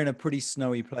 Because we're in a pretty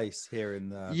snowy place here in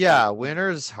the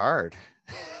winter's hard.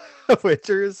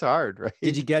 Winter is hard, right?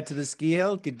 Did you get to the ski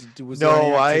hill?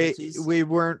 We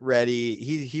weren't ready.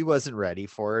 He wasn't ready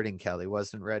for it, and Kelly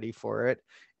wasn't ready for it.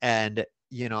 And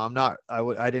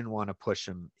I didn't want to push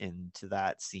him into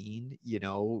that scene,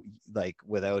 like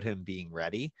without him being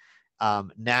ready.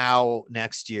 Now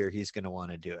next year he's going to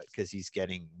want to do it because he's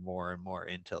getting more and more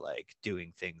into like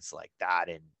doing things like that,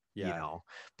 and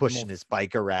pushing his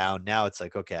bike around. Now it's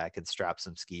like, okay, I can strap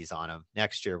some skis on him.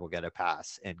 Next year we'll get a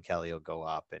pass and Kelly will go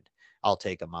up and I'll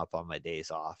take him up on my days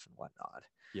off and whatnot.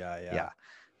 Yeah.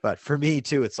 But for me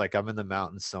too, it's like I'm in the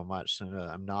mountains so much, so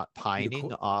I'm not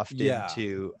pining often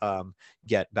to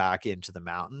get back into the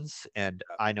mountains. And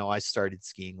I know I started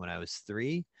skiing when I was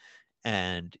 3,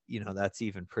 and that's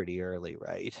even pretty early,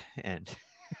 right? And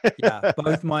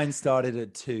both mine started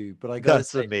at 2, but I got to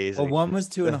say, amazing. Well, one was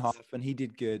 2.5, and he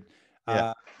did good.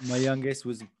 My youngest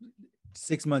was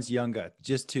 6 months younger,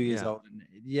 just 2 years Yeah. old. And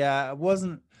yeah, it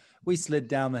wasn't. We slid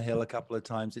down the hill a couple of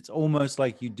times. It's almost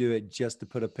like you do it just to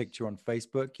put a picture on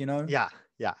Facebook, Yeah.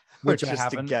 Yeah. Or which I just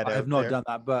to haven't. get I have out not there. done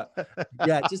that, but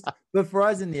yeah, just but for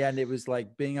us in the end, it was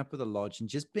like being up at the lodge and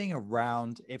just being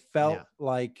around. It felt Yeah.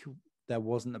 like there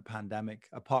wasn't a pandemic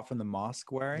apart from the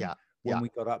mask wearing Yeah. when Yeah. we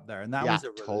got up there, and that Yeah. was a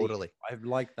relief. Totally. I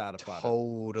liked that about it.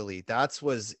 Totally.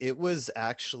 It was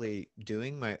actually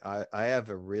doing I have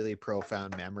a really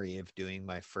profound memory of doing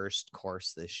my first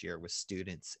course this year with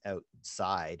students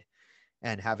outside,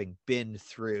 and having been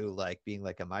through like being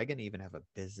like, am I going to even have a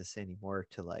business anymore,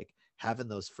 to like having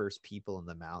those first people in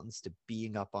the mountains, to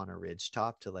being up on a ridge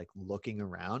top, to like looking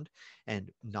around and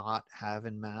not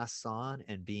having masks on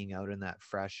and being out in that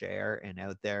fresh air and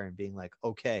out there and being like,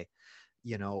 okay,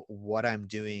 what I'm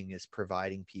doing is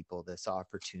providing people this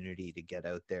opportunity to get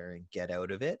out there and get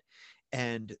out of it.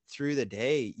 And through the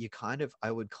day, I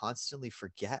would constantly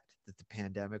forget that the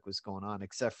pandemic was going on,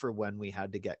 except for when we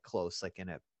had to get close, like in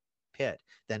a pit,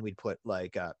 then we put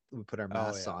our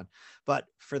masks on. But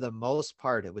for the most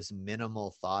part, it was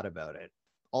minimal thought about it.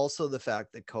 Also, the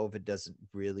fact that COVID doesn't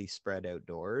really spread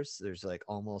outdoors. There's like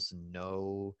almost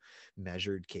no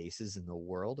measured cases in the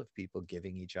world of people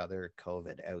giving each other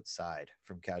COVID outside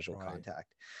from casual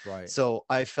contact. Right. So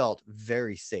I felt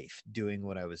very safe doing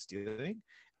what I was doing.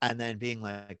 And then being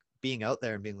out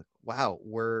there and being like, wow,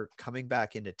 we're coming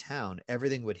back into town.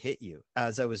 Everything would hit you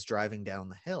as I was driving down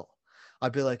the hill.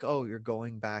 I'd be like, oh, you're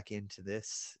going back into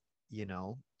this,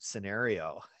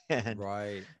 scenario. And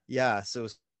Right. yeah, so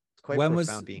it's quite When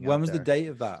profound being when out was there. the date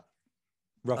of that?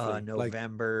 Roughly.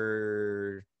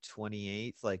 November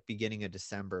 28th, like beginning of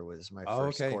December was my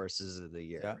first courses of the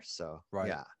year. Yeah. So Right.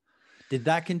 yeah. Did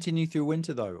that continue through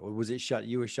winter though, or was it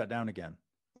you were shut down again?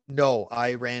 No,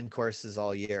 I ran courses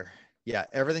all year. Yeah,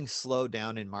 everything slowed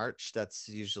down in March. That's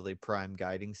usually prime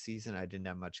guiding season. I didn't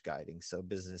have much guiding, so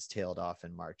business tailed off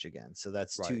in March again. So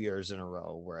that's 2 years in a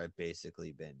row where I've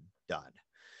basically been done.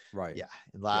 Right. Yeah.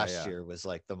 And last year was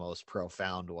like the most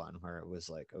profound one, where it was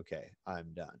like, okay,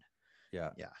 I'm done.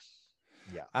 Yeah. Yeah.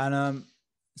 Yeah. And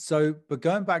but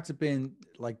going back to being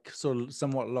like sort of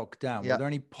somewhat locked down, were there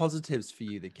any positives for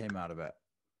you that came out of it?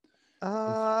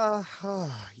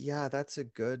 Yeah, that's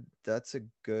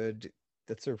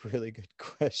a really good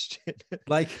question.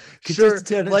 Like, sure,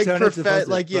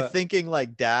 like you're thinking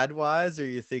like dad wise, or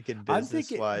you're thinking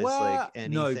business wise, like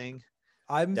anything? No,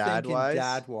 I'm thinking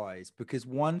dad wise, because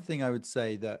one thing I would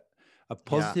say that a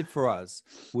positive for us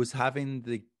was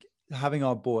having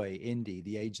our boy Indy,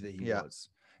 the age that he was,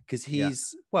 because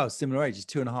he's similar age, he's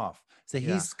 2.5. So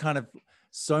he's kind of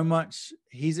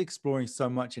he's exploring so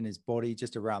much in his body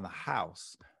just around the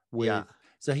house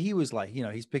so he was like,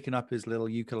 he's picking up his little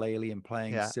ukulele and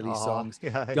playing silly songs,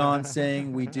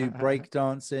 dancing. We do break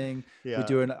dancing. We're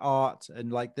doing art,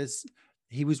 and like this,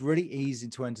 he was really easy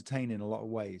to entertain in a lot of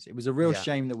ways. It was a real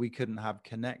shame that we couldn't have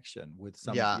connection with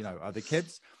some, other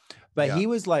kids. But he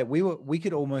was like, we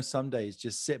could almost some days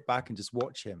just sit back and just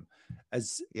watch him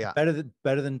as better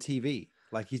than TV.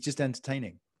 Like, he's just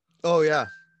entertaining. Oh yeah.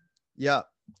 Yeah,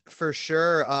 for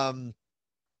sure.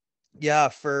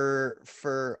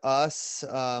 For us,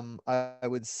 I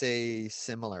would say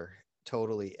similar,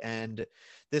 totally. And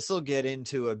this will get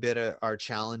into a bit of our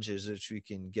challenges, which we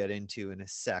can get into in a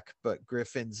sec. But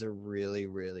Griffin's a really,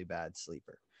 really bad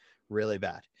sleeper, really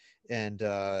bad. And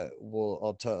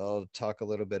I'll talk a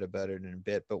little bit about it in a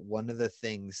bit. But one of the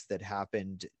things that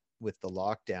happened with the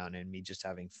lockdown and me just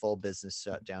having full business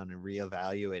shut down and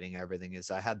reevaluating everything is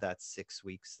I had that 6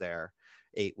 weeks there,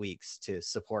 8 weeks to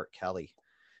support Kelly,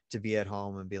 to be at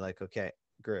home and be like, okay,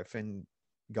 Griffin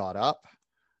got up,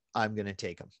 I'm going to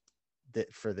take him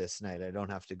for this night. I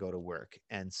don't have to go to work.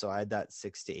 And so I had that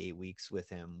 6 to 8 weeks with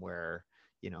him where,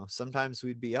 sometimes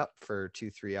we'd be up for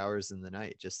 2-3 hours in the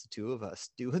night, just the two of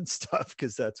us doing stuff,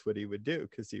 because that's what he would do,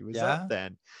 because he was up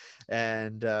then.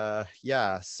 And so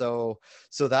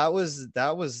that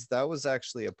was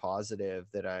actually a positive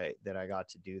that I got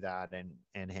to do that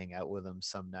and hang out with him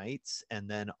some nights. And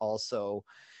then also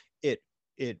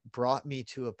it brought me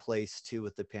to a place too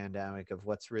with the pandemic of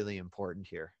what's really important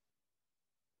here,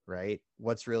 right?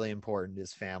 What's really important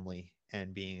is family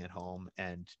and being at home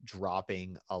and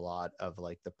dropping a lot of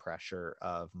like the pressure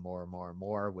of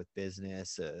more with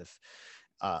business of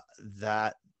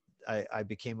that. I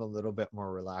became a little bit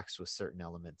more relaxed with certain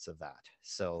elements of that.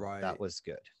 So that was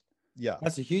good. Yeah.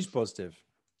 That's a huge positive.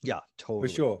 Yeah, totally.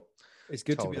 For sure. It's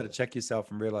good to be able to check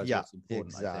yourself and realize what's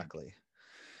important. Exactly.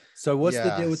 So what's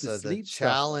the deal with the sleep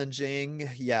challenging?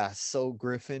 Yeah. So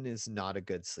Griffin is not a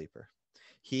good sleeper.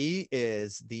 He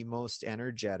is the most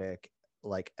energetic,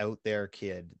 like out there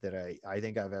kid that I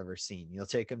think I've ever seen. You'll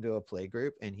take him to a play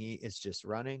group and he is just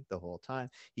running the whole time.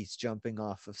 He's jumping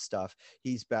off of stuff.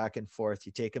 He's back and forth.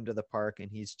 You take him to the park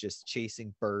and he's just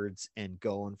chasing birds and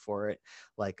going for it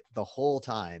like the whole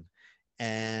time.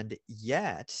 And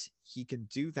yet he can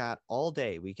do that all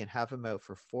day. We can have him out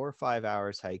for 4 or 5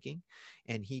 hours hiking.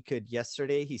 And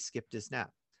yesterday he skipped his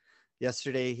nap.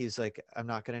 Yesterday he's like, I'm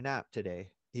not going to nap today.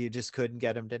 You just couldn't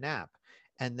get him to nap.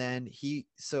 And then he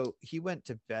went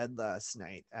to bed last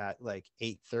night at like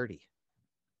 8:30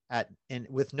 and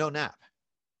with no nap.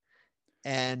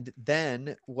 And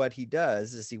then what he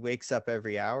does is he wakes up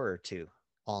every hour or two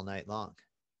all night long.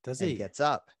 Does he he? gets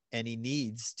up and he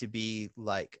needs to be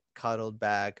like cuddled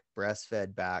back,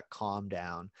 breastfed back, calm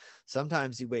down.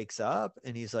 Sometimes he wakes up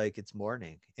and he's like, it's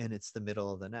morning and it's the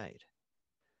middle of the night.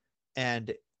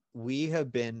 And we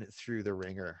have been through the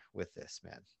ringer with this,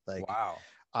 man. Like, wow.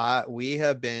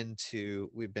 We've been to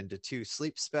 2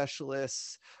 sleep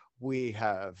specialists. We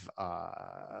have,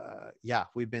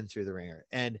 we've been through the ringer.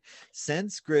 And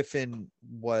since Griffin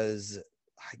was,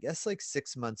 I guess, like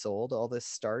 6 months old, all this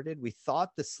started. We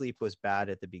thought the sleep was bad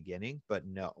at the beginning, but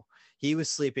no, he was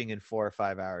sleeping in 4 or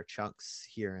 5 hour chunks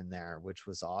here and there, which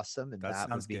was awesome. And that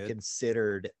would be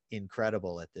considered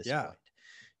incredible at this point.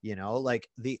 You know, like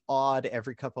the odd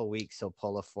every couple of weeks, he'll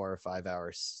pull a 4 or 5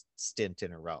 hour stint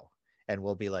in a row. And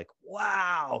we'll be like,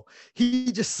 wow,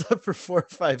 he just slept for 4 or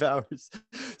 5 hours.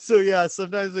 So yeah,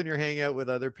 sometimes when you're hanging out with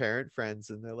other parent friends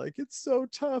and they're like, it's so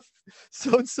tough.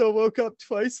 So-and-so woke up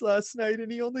twice last night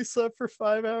and he only slept for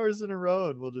 5 hours in a row.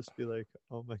 And we'll just be like,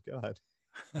 oh my God,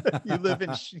 you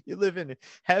live in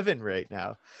heaven right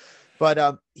now.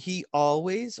 But he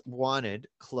always wanted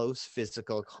close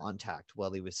physical contact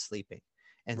while he was sleeping.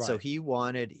 And so he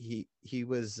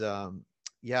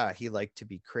liked to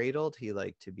be cradled. He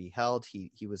liked to be held.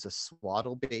 He was a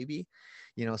swaddle baby,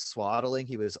 you know, swaddling.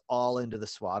 He was all into the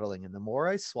swaddling. And the more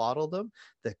I swaddled him,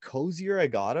 the cozier I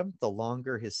got him, the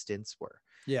longer his stints were.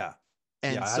 Yeah.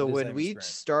 And so when he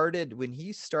started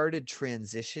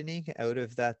transitioning out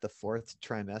of the 4th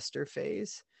trimester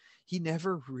phase, he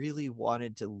never really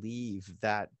wanted to leave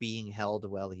that being held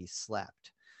while he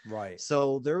slept. Right.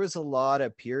 So there was a lot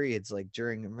of periods like I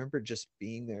remember just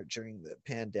being there during the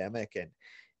pandemic, and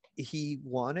he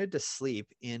wanted to sleep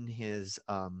in his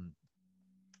what's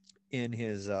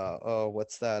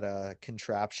that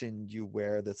contraption you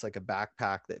wear that's like a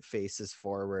backpack that faces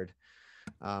forward.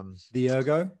 The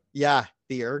ergo? Yeah,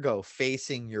 the ergo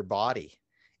facing your body.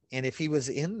 And if he was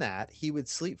in that, he would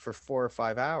sleep for 4 or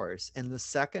 5 hours. And the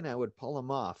second I would pull him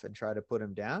off and try to put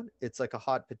him down, it's like a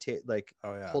hot potato, like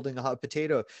holding a hot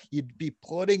potato. You'd be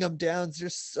putting him down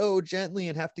just so gently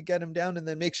and have to get him down and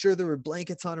then make sure there were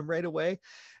blankets on him right away.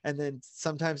 And then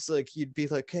sometimes like you'd be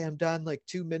like, okay, I'm done, like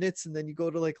 2 minutes. And then you go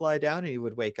to like lie down and he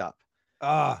would wake up.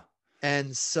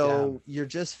 And so you're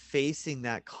just facing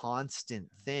that constant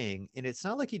thing. And it's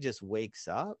not like he just wakes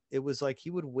up. It was like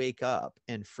he would wake up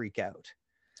and freak out.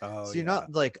 So you're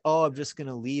not like, oh, I'm just going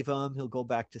to leave him. He'll go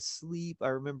back to sleep. I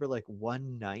remember like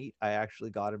one night I actually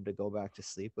got him to go back to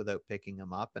sleep without picking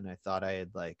him up. And I thought I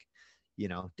had like, you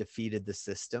know, defeated the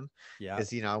system. Yeah.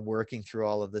 Because, you know, I'm working through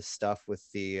all of this stuff with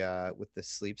the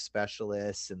sleep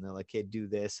specialists and they're like, hey, do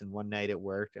this. And one night it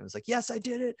worked. And I was like, yes, I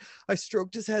did it. I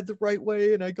stroked his head the right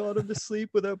way and I got him to sleep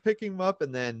without picking him up.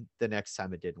 And then the next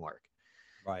time it didn't work.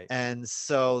 Right. And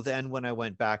so then when I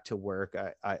went back to work,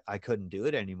 I couldn't do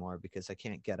it anymore because I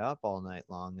can't get up all night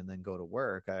long and then go to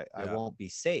work. I won't be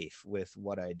safe with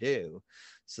what I do.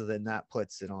 So then that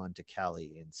puts it on to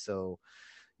Kelly. And so,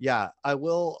 yeah, I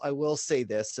will say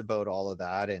this about all of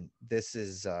that. And this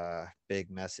is a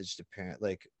big message to parents.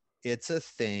 Like, it's a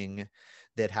thing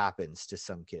that happens to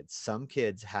some kids. Some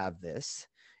kids have this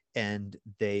and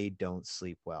they don't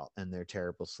sleep well and they're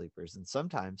terrible sleepers, and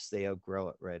sometimes they outgrow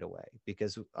it right away,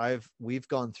 because we've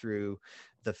gone through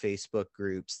the Facebook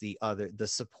groups, the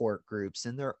support groups,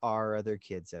 and there are other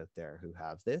kids out there who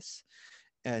have this,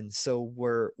 and so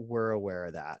we're aware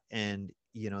of that. And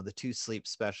you know, the 2 sleep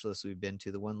specialists we've been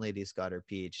to, the one lady's got her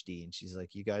PhD and she's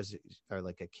like, you guys are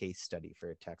like a case study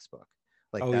for a textbook.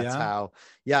 Like, how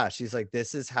she's like,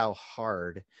 this is how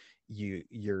hard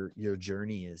your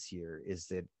journey is here. Is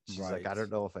that she's like, I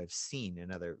don't know if I've seen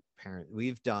another parent.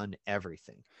 We've done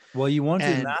everything. Well, you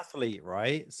wanted an athlete,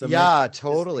 right? So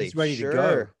totally. He's ready to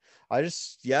go.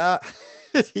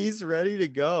 He's ready to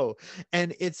go.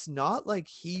 And it's not like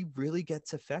he really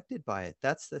gets affected by it.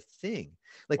 That's the thing.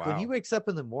 Like when he wakes up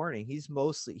in the morning,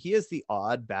 he has the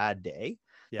odd bad day,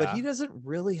 but he doesn't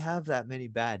really have that many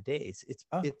bad days.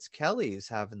 It's Kelly who's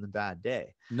having the bad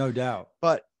day. No doubt.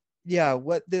 But yeah,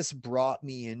 what this brought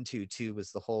me into too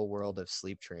was the whole world of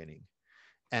sleep training.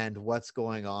 and what's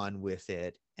going on with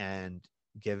it, and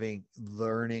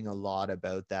learning a lot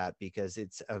about that, because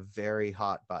it's a very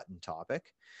hot button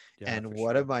topic. Yeah, And for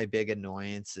one sure. of my big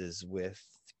annoyances with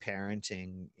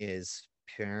parenting is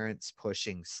parents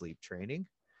pushing sleep training.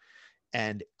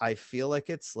 And I feel like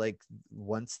it's like,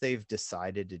 once they've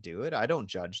decided to do it, I don't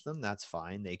judge them. That's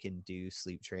fine. They can do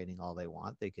sleep training all they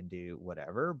want. They can do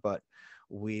whatever, but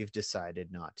we've decided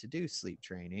not to do sleep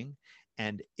training.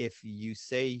 And if you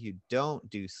say you don't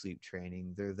do sleep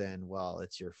training, they're then, well,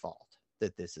 it's your fault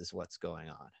that this is what's going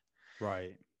on.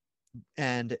 Right.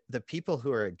 And the people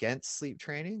who are against sleep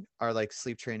training are like,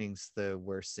 sleep training's the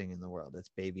worst thing in the world. It's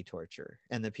baby torture.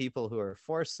 And the people who are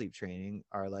for sleep training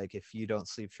are like, if you don't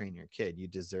sleep train your kid, you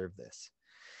deserve this.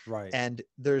 Right. And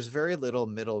there's very little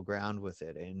middle ground with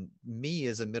it. And me,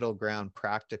 as a middle ground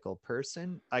practical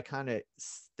person, I kind of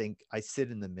think I sit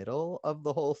in the middle of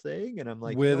the whole thing. And I'm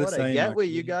like, you We're know the what? I same, get what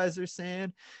you actually. guys are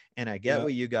saying, and I get Yeah.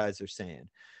 what you guys are saying.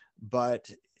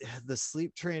 But the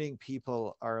sleep training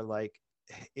people are like,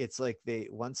 it's like,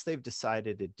 once they've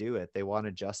decided to do it, they want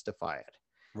to justify it.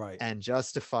 Right. And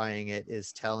justifying it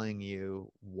is telling you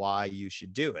why you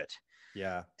should do it.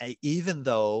 Yeah. Even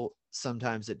though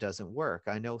sometimes it doesn't work.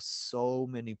 I know so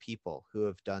many people who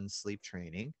have done sleep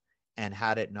training and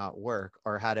had it not work,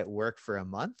 or had it work for a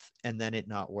month and then it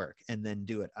not work and then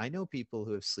do it. I know people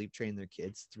who have sleep trained their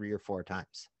kids 3 or 4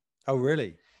 times. Oh,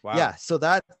 really? Wow. Yeah. So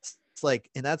that's like,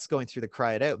 and that's going through the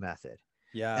cry it out method.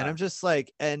 Yeah. And I'm just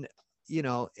like, and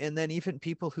and then even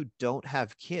people who don't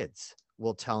have kids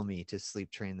will tell me to sleep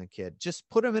train the kid. Just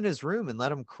put him in his room and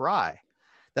let him cry.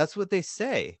 That's what they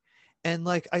say. And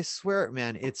like, I swear,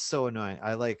 man, it's so annoying.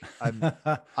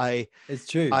 It's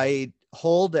true. I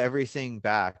hold everything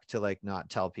back to like not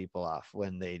tell people off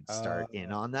when they start in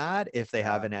on that, if they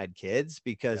yeah. haven't had kids,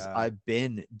 because Yeah. I've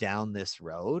been down this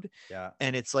road. Yeah.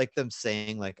 And it's like them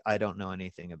saying like, I don't know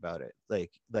anything about it.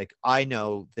 Like I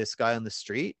know this guy on the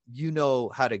street,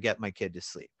 how to get my kid to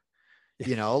sleep.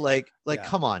 Like Yeah.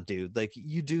 come on, dude. Like,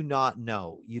 you do not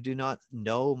know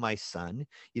my son.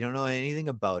 You don't know anything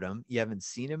about him. You haven't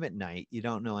seen him at night. You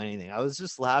don't know anything. I was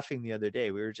just laughing the other day.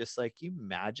 We were just like, you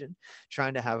imagine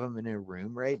trying to have him in a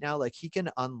room right now? Like, he can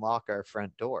unlock our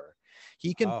front door.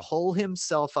 He can Oh. pull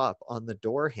himself up on the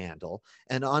door handle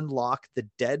and unlock the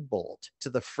deadbolt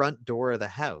to the front door of the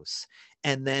house,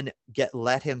 and then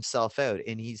let himself out.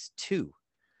 And he's 2.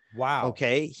 Wow.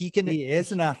 Okay. He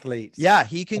is an athlete. Yeah,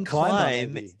 he can climber,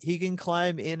 climb. maybe. He can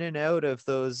climb in and out of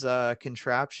those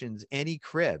contraptions, any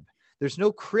crib. There's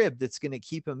no crib that's going to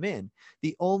keep him in.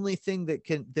 The only thing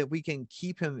that we can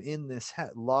keep him in this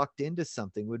locked into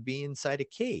something would be inside a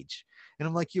cage. And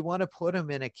I'm like, you want to put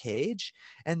him in a cage?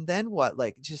 And then what?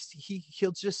 Like, just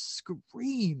he'll just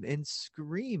scream and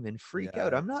freak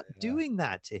out. I'm not doing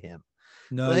that to him.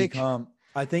 No, you can't.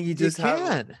 I think you just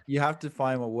have to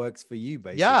find what works for you,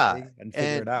 basically, and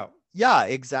figure it out. Yeah,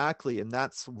 exactly. And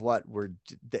that's what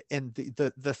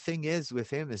the thing is with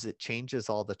him, is it changes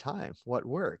all the time what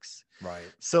works. Right.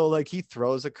 So like, he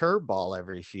throws a curveball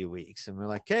every few weeks and we're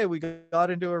like, hey, we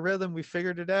got into a rhythm, we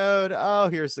figured it out. Oh,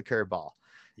 here's the curveball.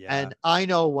 Yeah. And I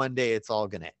know one day it's all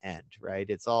going to end, right?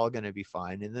 It's all going to be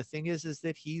fine. And the thing is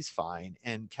that he's fine,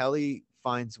 and Kelly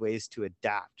finds ways to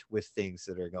adapt with things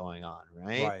that are going on,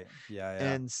 right? Right. Yeah.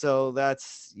 And so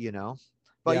that's,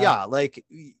 but yeah, like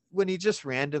when he just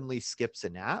randomly skips a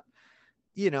nap,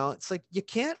 it's like, you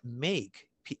can't make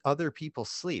other people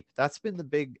sleep. That's been the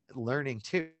big learning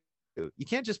too. You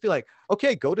can't just be like,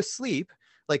 okay, go to sleep,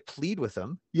 like plead with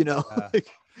them, like,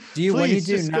 do you, when you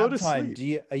do nap time,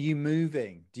 are you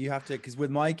moving? Do you have to, because with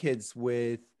my kids,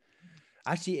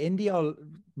 actually India,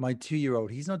 my 2-year-old,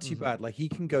 he's not too bad. Like, he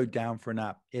can go down for a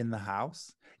nap in the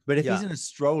house, but if he's in a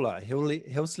stroller,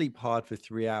 he'll sleep hard for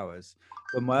 3 hours.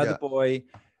 But my other boy,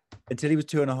 until he was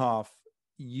 2.5,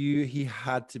 he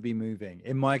had to be moving.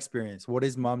 In my experience, what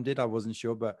his mom did, I wasn't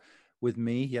sure, but with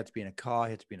me, he had to be in a car,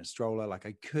 he had to be in a stroller. Like,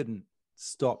 I couldn't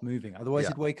stop moving, otherwise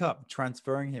he'd wake up.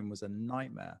 Transferring him was a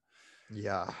nightmare.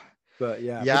 Yeah. But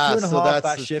yeah, but 2.5, so that's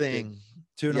that the shifted. thing.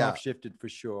 2.5 shifted for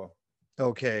sure.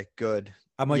 Okay, good.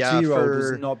 And my 2-year-old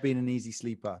has not been an easy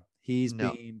sleeper. He's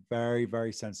been very,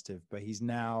 very sensitive, but he's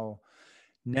now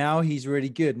he's really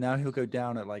good. Now he'll go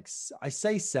down at, like, I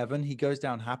say 7. He goes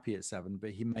down happy at 7, but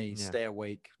he may stay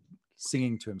awake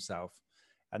singing to himself,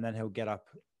 and then he'll get up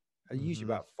usually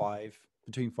about 5,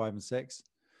 between 5 and 6.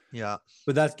 Yeah.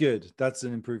 But that's good. That's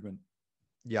an improvement.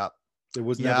 Yeah. It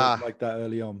was never like that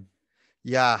early on.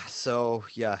 Yeah. So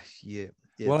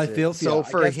well, I feel so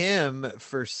for him,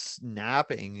 for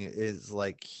snapping is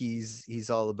like, he's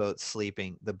all about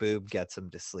sleeping. The boob gets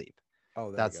him to sleep.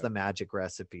 Oh, that's the magic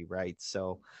recipe, right?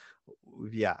 So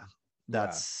yeah,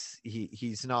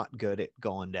 he's not good at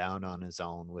going down on his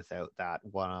own without that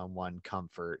one-on-one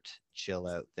comfort chill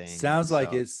out thing. Sounds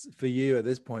like it's for you at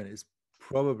this point. It's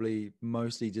probably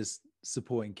mostly just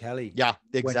supporting Kelly. Yeah,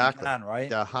 exactly. When you can, right?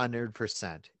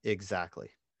 100%. Exactly.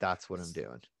 That's what I'm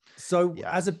doing. So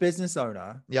as a business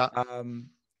owner,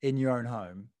 in your own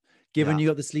home, given you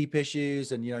got the sleep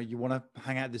issues and you want to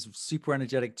hang out with this super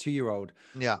energetic 2-year-old,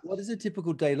 what does a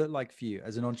typical day look like for you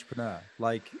as an entrepreneur?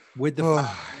 Like with the family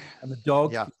and the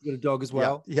dog, you got a dog as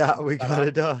well. Yeah, we got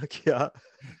a dog. Yeah,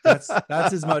 that's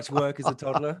as much work as a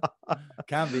toddler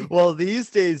can be. Well, these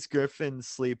days Griffin's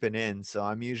sleeping in, so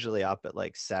I'm usually up at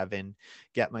like 7,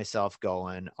 get myself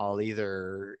going. I'll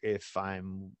either, if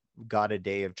I'm got a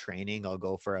day of training, I'll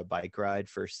go for a bike ride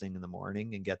first thing in the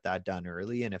morning and get that done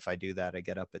early. And if I do that, I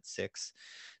get up at 6.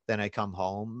 Then I come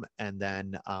home, and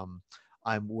then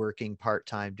I'm working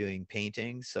part-time doing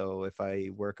painting. So if I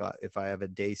have a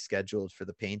day scheduled for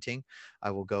the painting,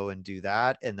 I will go and do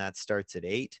that. And that starts at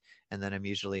 8. And then I'm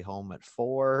usually home at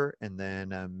 4, and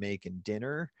then I'm making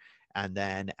dinner. And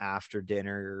then after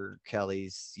dinner,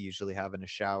 Kelly's usually having a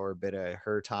shower, a bit of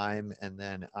her time. And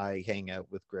then I hang out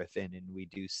with Griffin and we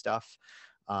do stuff.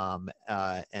 And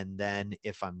then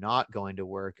if I'm not going to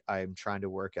work, I'm trying to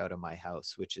work out of my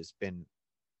house, which has been,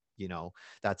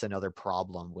 that's another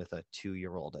problem with a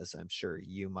 2-year-old, as I'm sure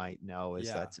you might know, is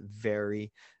that's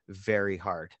very, very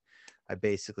hard. I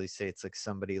basically say it's like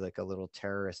somebody, like a little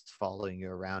terrorist following you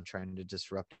around trying to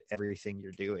disrupt everything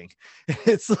you're doing.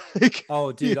 It's like,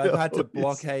 oh dude, I've had to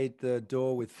blockade the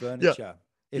door with furniture.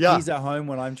 If he's at home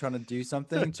when I'm trying to do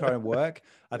something, trying to work,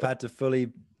 I've had to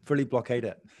fully blockade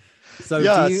it. So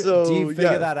do you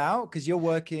figure that out? Because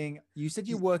you said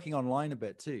you're working online a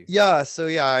bit too.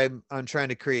 I'm trying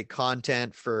to create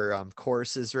content for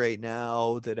courses right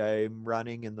now that I'm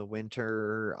running in the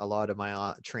winter. A lot of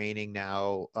my training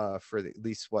now for at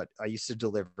least what I used to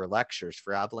deliver lectures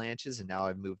for avalanches, and now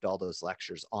I've moved all those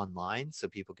lectures online so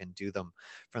people can do them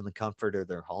from the comfort of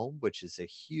their home, which is a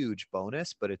huge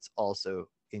bonus, but it's also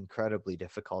incredibly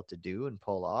difficult to do and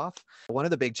pull off. One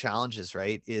of the big challenges,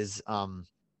 right,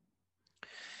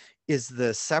 is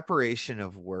the separation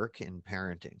of work and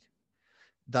parenting.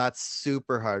 That's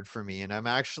super hard for me. And I'm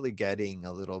actually getting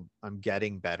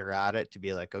better at it, to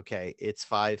be like, okay, it's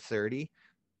 5:30.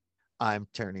 I'm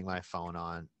turning my phone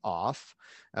off.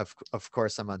 Of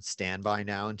course, I'm on standby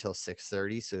now until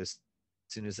 6:30. So as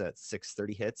soon as that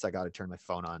 6:30 hits, I got to turn my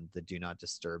phone on the do not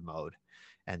disturb mode,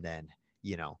 and then,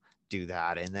 do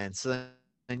that. And then,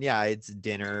 it's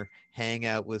dinner, hang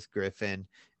out with Griffin,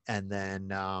 and then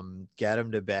get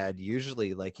him to bed.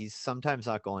 Usually, like, he's sometimes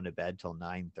not going to bed till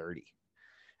 9:30.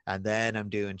 And then I'm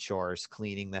doing chores,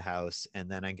 cleaning the house, and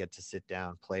then I get to sit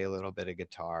down, play a little bit of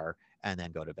guitar, and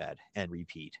then go to bed and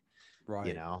repeat.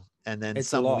 Right. And then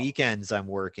some weekends I'm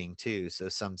working too. So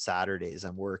some Saturdays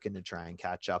I'm working to try and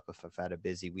catch up if I've had a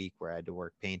busy week where I had to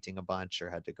work painting a bunch or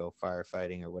had to go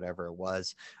firefighting or whatever it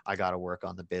was. I got to work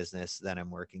on the business. Then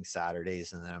I'm working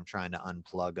Saturdays, and then I'm trying to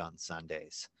unplug on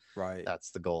Sundays. Right.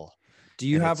 That's the goal. Do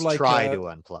you have like try to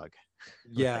unplug?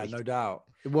 Yeah, right? No doubt.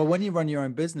 Well, when you run your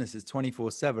own business, it's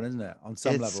 24/7, isn't it? On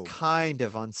some level. It's kind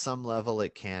of, on some level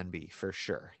it can be, for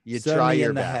sure. You certainly try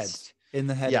your best. In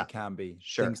the head, it can be.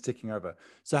 Sure. Things ticking over.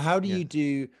 So how do you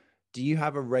do you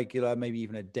have a regular, maybe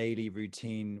even a daily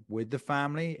routine with the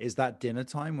family? Is that dinner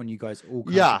time when you guys all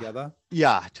come together?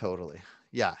 Yeah, totally.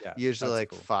 Yeah. Usually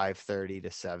like 5:30 to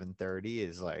 7:30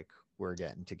 is like we're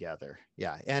getting together.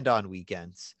 Yeah. And on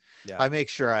weekends. Yeah. I make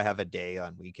sure I have a day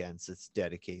on weekends that's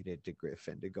dedicated to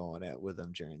Griffin, to going out with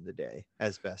him during the day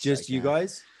as best just you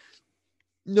guys?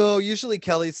 No, usually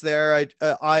Kelly's there.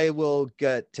 I will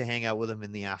get to hang out with him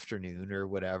in the afternoon or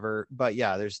whatever. But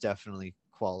yeah, there's definitely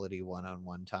quality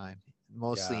one-on-one time,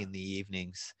 mostly in the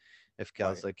evenings. If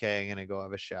Kelly's like, hey, I'm going to go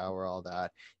have a shower, all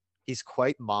that. He's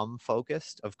quite mom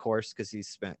focused, of course,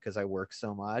 because I work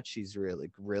so much. He's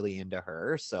really into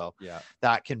her. So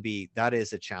that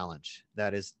is a challenge.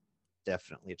 That is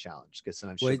definitely a challenge, because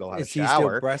sometimes she'll go have a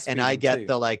shower and I get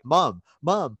the like, mom,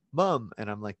 and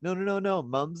I'm like, no,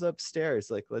 mom's upstairs,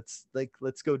 like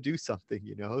let's go do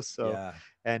something, so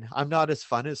and I'm not as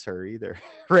fun as her either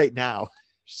right now.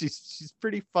 She's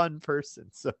pretty fun person,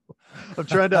 so I'm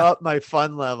trying to up my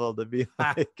fun level to be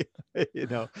like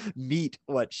meet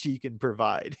what she can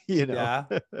provide.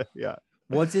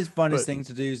 What's his funnest thing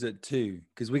to do is at 2?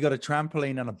 Because we got a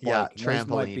trampoline and a bike. Trampoline. Those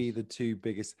might be the two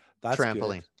biggest. That's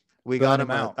trampoline. Good. We got him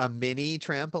a mini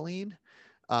trampoline.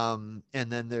 And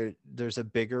then there's a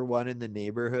bigger one in the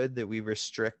neighborhood that we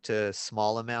restrict to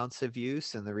small amounts of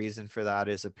use. And the reason for that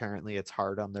is apparently it's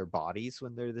hard on their bodies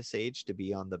when they're this age to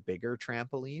be on the bigger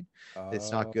trampoline.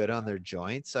 It's not good on their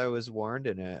joints, I was warned,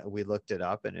 and we looked it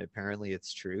up, and apparently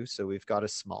it's true. So we've got a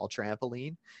small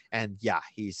trampoline, and yeah,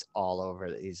 he's all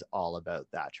over. He's all about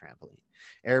that trampoline.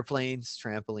 Airplanes,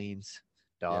 trampolines,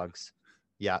 dogs.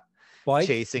 Yeah. Bike,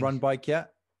 Chasing. run bike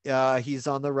yet? He's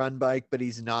on the run bike, but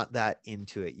he's not that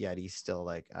into it yet. He's still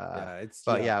like,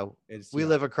 we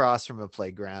live across from a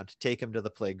playground. Take him to the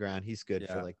playground. He's good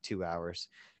for like 2 hours.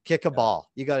 Kick a ball.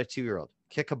 You got a 2-year-old.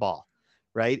 Kick a ball,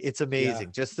 right? It's amazing.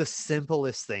 Yeah. Just the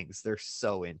simplest things they're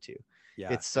so into.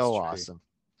 Yeah, it's so awesome.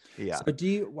 Yeah.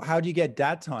 So how do you get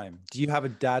dad time? Do you have a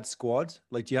dad squad?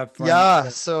 Like, do you have friends? Yeah.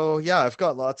 So yeah, I've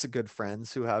got lots of good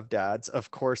friends who have dads.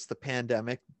 Of course, the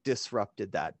pandemic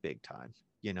disrupted that big time,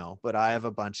 but I have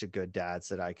a bunch of good dads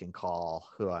that I can call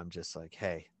who I'm just like,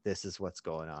 hey, this is what's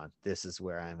going on. This is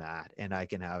where I'm at. And I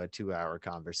can have a 2-hour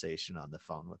conversation on the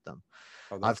phone with them.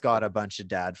 I've got a bunch of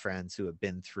dad friends who have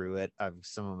been through it. I've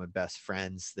some of my best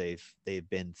friends. They've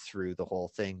been through the whole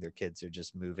thing. Their kids are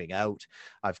just moving out.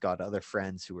 I've got other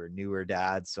friends who are newer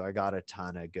dads. So I got a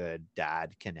ton of good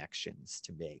dad connections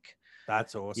to make.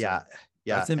 That's awesome. Yeah.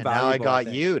 Yeah. That's and now I got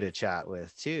think. you to chat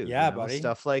with too. Yeah, buddy.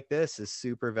 Stuff like this is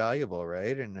super valuable,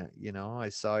 right? And I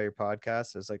saw your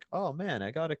podcast. I was like, oh man, I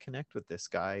got to connect with this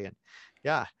guy. And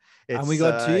yeah. And we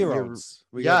got 2-year-olds.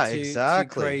 We got two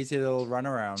crazy little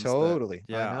runarounds. Totally.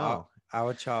 Yeah. I know.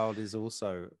 Our child is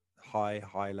also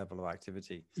high level of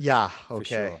activity. Yeah.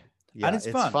 Okay. Sure. Yeah, and it's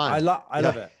fun. I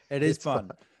love it. It is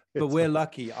fun. But we're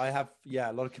lucky. I have,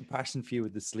 a lot of compassion for you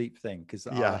with the sleep thing, because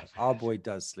our boy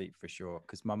does sleep for sure,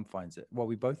 because mum finds it. Well,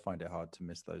 we both find it hard to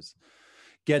miss those.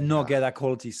 Get that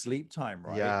quality sleep time,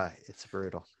 right? Yeah, it's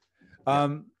brutal.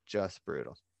 Just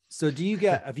brutal. So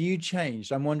have you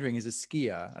changed? I'm wondering, as a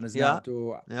skier and as an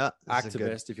outdoor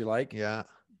activist, if you like. Yeah.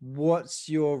 What's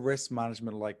your risk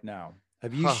management like now?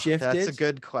 Have you shifted? That's a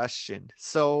good question.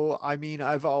 So, I mean,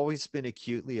 I've always been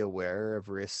acutely aware of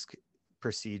risk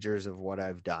procedures of what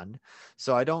I've done.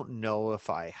 So I don't know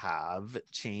if I have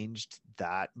changed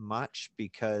that much,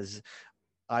 because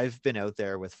I've been out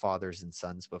there with fathers and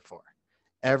sons before.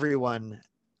 Everyone,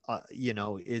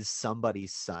 is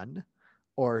somebody's son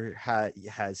or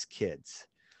has kids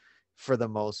for the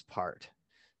most part.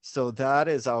 So that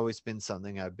has always been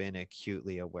something I've been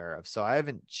acutely aware of. So I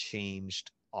haven't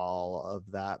changed all of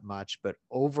that much, but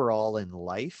overall in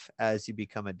life, as you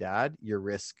become a dad, your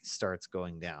risk starts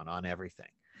going down on everything,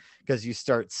 because you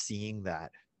start seeing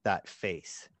that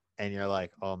face and you're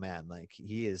like, oh man, like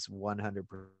he is 100%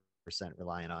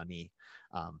 reliant on me,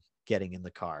 getting in the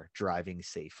car, driving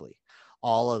safely,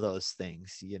 all of those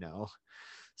things,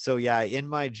 So yeah, in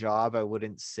my job, I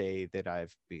wouldn't say that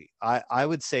I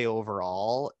would say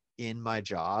overall in my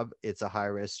job, it's a high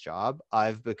risk job.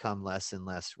 I've become less and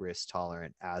less risk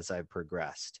tolerant as I've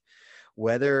progressed.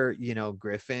 Whether,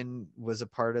 Griffin was a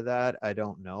part of that, I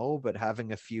don't know, but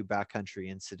having a few backcountry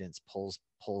incidents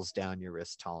pulls down your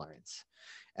risk tolerance.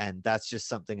 And that's just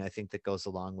something I think that goes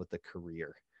along with the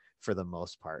career for the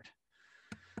most part.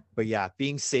 But yeah,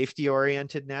 being safety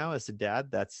oriented now as a dad,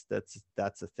 that's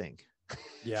a thing.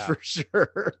 Yeah, for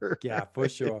sure. Yeah, for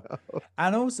sure.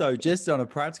 And also, just on a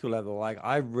practical level, like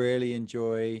I really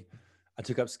enjoy, I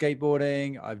took up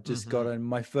skateboarding. I've just got on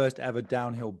my first ever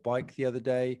downhill bike the other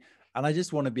day, and I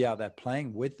just want to be out there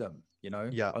playing with them,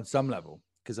 on some level,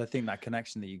 because I think that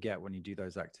connection that you get when you do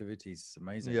those activities is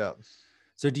amazing. Yeah.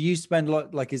 So do you spend a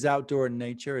lot, like, is outdoor and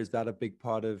nature, is that a big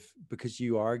part of, because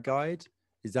you are a guide,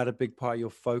 is that a big part of your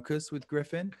focus with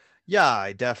Griffin? Yeah,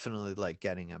 I definitely like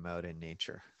getting him out in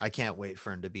nature. I can't wait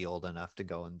for him to be old enough to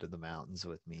go into the mountains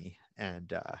with me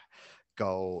and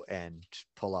go and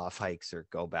pull off hikes or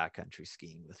go backcountry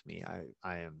skiing with me.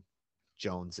 I am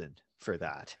jonesing for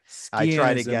that. Skiing, I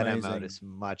try to get him out as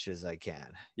much as I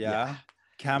can. Yeah.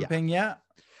 Camping yet?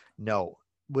 No.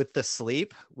 With the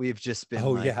sleep, we've just been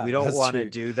we don't want to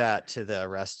do that to the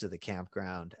rest of the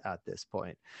campground at this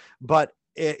point. But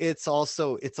it's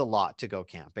a lot to go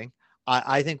camping.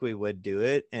 I think we would do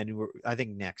it, and I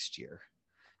think next year.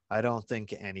 I don't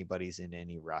think anybody's in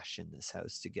any rush in this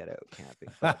house to get out camping.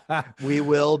 But we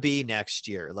will be next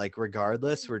year. Like,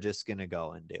 regardless, we're just gonna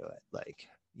go and do it. Like,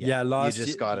 you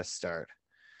just got to start.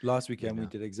 Last weekend we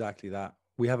did exactly that.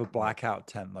 We have a blackout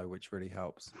tent though, which really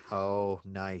helps. Oh,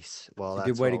 nice. Well, it's that's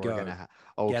a good way to go.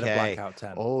 Okay. Get a blackout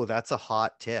tent. Oh, that's a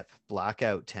hot tip.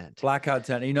 Blackout tent. Blackout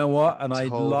tent. You know what? And I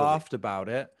laughed about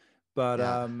it. But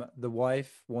the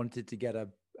wife wanted to get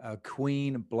a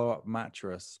queen blow-up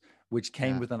mattress, which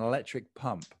came with an electric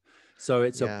pump. So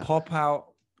it's a pop-out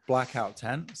blackout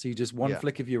tent. So you just one Yeah.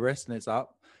 flick of your wrist and it's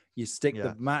up. You stick Yeah.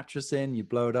 the mattress in, you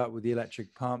blow it up with the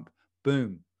electric pump,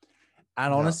 boom.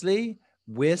 And Yeah. honestly,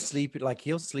 we're sleeping, like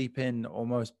he'll sleep in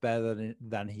almost better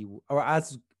than he, or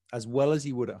as well as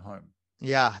he would at home.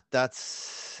 Yeah,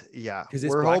 that's yeah. 'Cause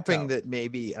it's We're blacked hoping out. that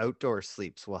maybe outdoor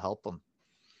sleeps will help him.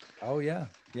 Oh yeah.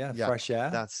 Yeah. Yeah, Fresh air.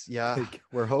 That's yeah. Like,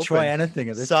 We're hoping try anything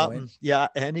at this something. point. Yeah,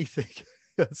 anything.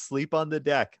 Sleep on the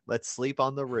deck. Let's sleep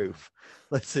on the roof.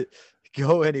 Let's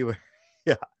go anywhere.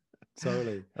 Yeah.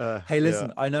 Totally. Yeah. Hey,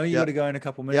 listen, I know you Yeah. got to go in a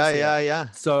couple minutes. Yeah.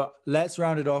 So let's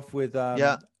round it off with,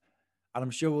 Yeah. and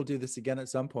I'm sure we'll do this again at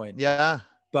some point. Yeah.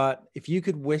 But if you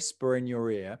could whisper in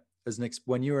your ear as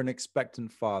when you're an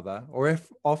expectant father, or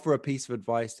if offer a piece of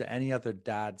advice to any other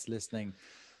dads listening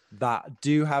that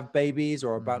do have babies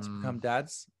or are about to become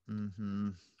dads,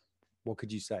 what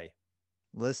could you say?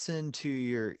 Listen to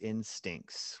your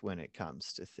instincts when it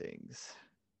comes to things.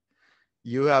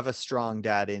 You have a strong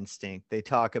dad instinct. They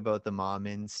talk about the mom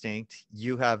instinct.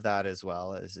 You have that as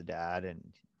well as a dad, and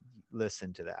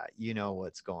listen to that. You know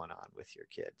what's going on with your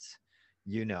kids.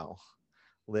 You know,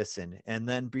 listen, and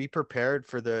then be prepared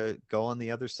for the go on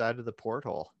the other side of the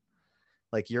porthole.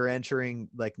 Like you're entering,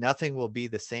 like nothing will be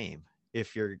the same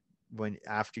if you're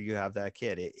after you have that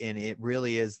kid. And it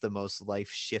really is the most life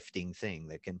shifting thing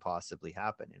that can possibly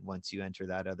happen. And once you enter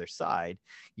that other side,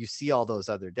 you see all those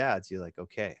other dads, you're like,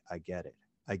 okay, I get it.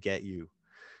 I get you.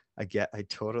 I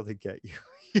totally get you.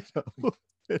 You know?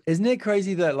 Isn't it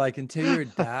crazy that like until you're a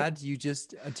dad,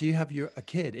 until you have a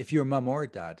kid, if you're a mom or a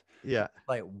dad, yeah,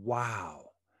 like,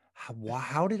 wow,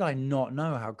 how did I not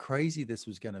know how crazy this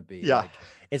was going to be? Yeah. Like,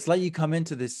 it's like you come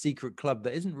into this secret club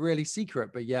that isn't really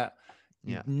secret, but yet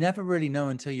you never really know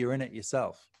until you're in it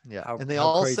yourself. Yeah. And they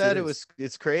all said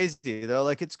it's crazy. They're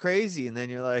like, it's crazy. And then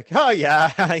you're like, oh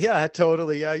yeah, yeah,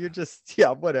 totally. Yeah. You're just,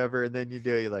 yeah, whatever. And then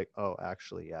you're like, oh,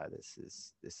 actually, yeah, this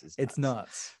is nuts. It's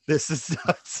nuts. This is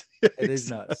nuts. It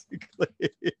is nuts.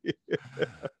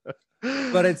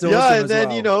 But it's awesome. And then,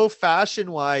 well, you know,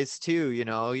 fashion wise too, you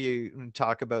know, you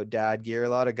talk about dad gear. A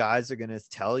lot of guys are going to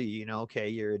tell you, you know, okay,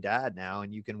 you're a dad now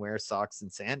and you can wear socks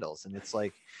and sandals. And it's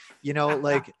like, you know,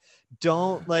 like,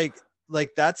 don't like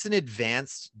that's an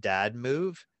advanced dad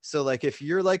move. So like if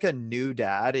you're like a new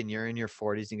dad and you're in your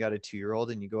 40s and you got a 2-year-old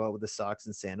and you go out with the socks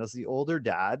and sandals, the older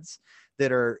dads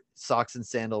that are socks and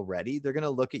sandal ready, they're going to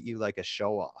look at you like a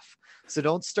show off. So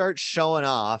don't start showing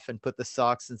off and put the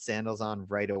socks and sandals on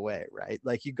right away, right?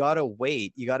 Like you got to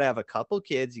wait. You got to have a couple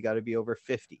kids. You got to be over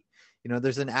 50. You know,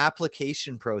 there's an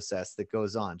application process that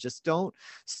goes on. Just don't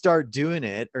start doing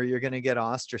it or you're going to get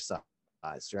ostracized.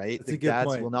 Right? That's the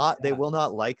dads point. will not, they will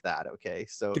not like that. Okay.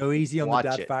 So go easy on the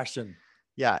dad fashion.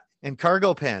 Yeah. And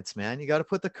cargo pants, man, you got to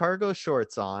put the cargo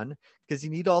shorts on because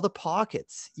you need all the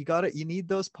pockets. You need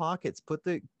those pockets.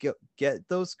 Get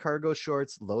those cargo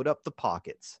shorts, load up the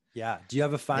pockets. Yeah. Do you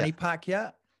have a fanny pack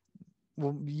yet?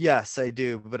 Well, yes, I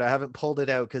do, but I haven't pulled it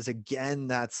out because again,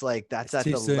 that's at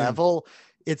the soon. level.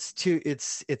 It's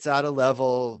at a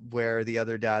level where the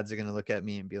other dads are going to look at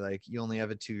me and be like, you only have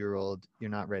a 2-year-old.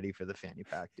 You're not ready for the fanny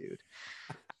pack, dude.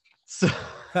 So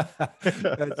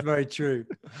that's very true.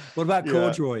 What about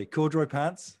corduroy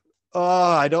pants?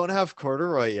 Oh, I don't have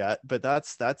corduroy yet, but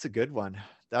that's a good one.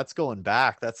 That's going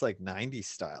back. That's like 90s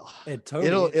style.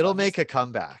 It'll make a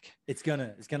comeback. It's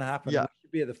gonna happen. Yeah. We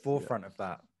should be at the forefront of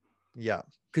that. Yeah.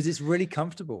 Because it's really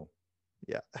comfortable.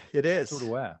 Yeah, it is. To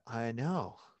wear. I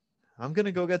know. I'm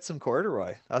gonna go get some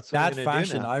corduroy. That's what dad I'm gonna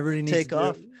fashion. do now. I really need take to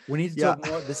off. We need to talk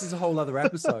more. This is a whole other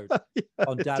episode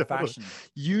on dad fashion.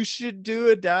 You should do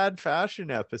a dad fashion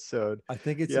episode. I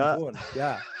think it's important.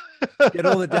 Yeah. Get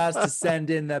all the dads to send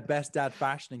in their best dad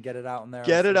fashion and get it out on there.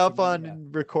 Get it up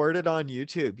record it on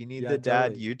YouTube. You need the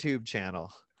dad YouTube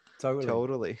channel.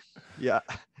 Totally. Yeah.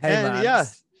 Hey, and man,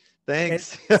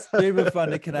 thanks. It's super fun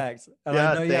to connect. And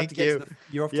I know you have to get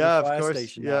you're off to the fire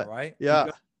station now, right?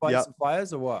 Yeah. Fight some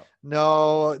fires or what?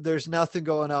 No, there's nothing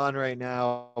going on right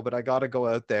now, but I got to go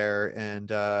out there and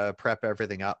prep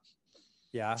everything up.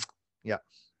 Yeah. Yeah.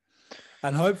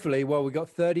 And hopefully, well, we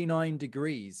got 39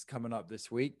 degrees coming up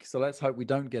this week. So let's hope we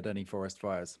don't get any forest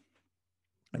fires.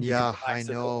 Yeah, I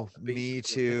know. Me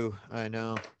too. I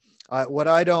know. What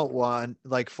I don't want,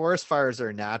 like forest fires are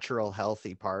a natural,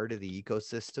 healthy part of the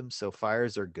ecosystem. So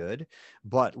fires are good.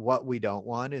 But what we don't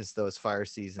want is those fire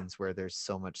seasons where there's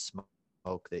so much smoke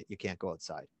that you can't go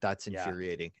outside. That's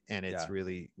infuriating. And it's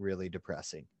really, really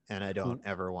depressing. And I don't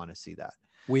ever want to see that.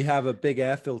 We have a big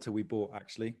air filter we bought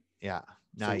actually. Yeah.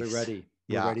 Nice. So we're ready.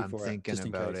 I'm thinking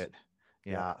about it.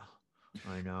 Yeah.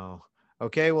 I know.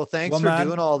 Okay. Well, thanks for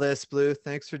doing all this, Blue.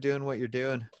 Thanks for doing what you're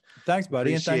doing. Thanks,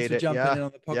 buddy. Appreciate and thanks for jumping in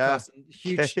on the podcast. Yeah.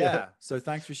 Huge share. So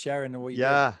thanks for sharing what you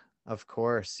did. Of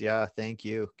course. Yeah. Thank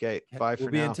you. Okay. Bye We'll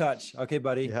for be now. in touch. Okay,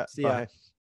 buddy. Yeah. See ya. Bye.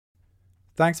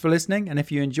 Thanks for listening. And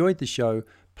if you enjoyed the show,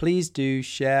 please do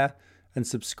share and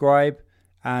subscribe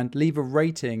and leave a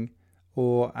rating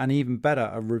and even better,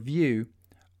 a review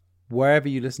wherever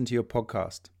you listen to your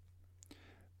podcast.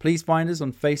 Please find us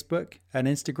on Facebook and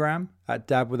Instagram at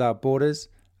Dab Without Borders,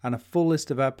 and a full list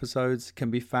of episodes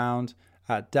can be found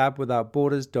at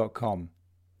dabwithoutborders.com.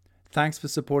 Thanks for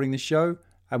supporting the show,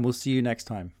 and we'll see you next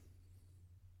time.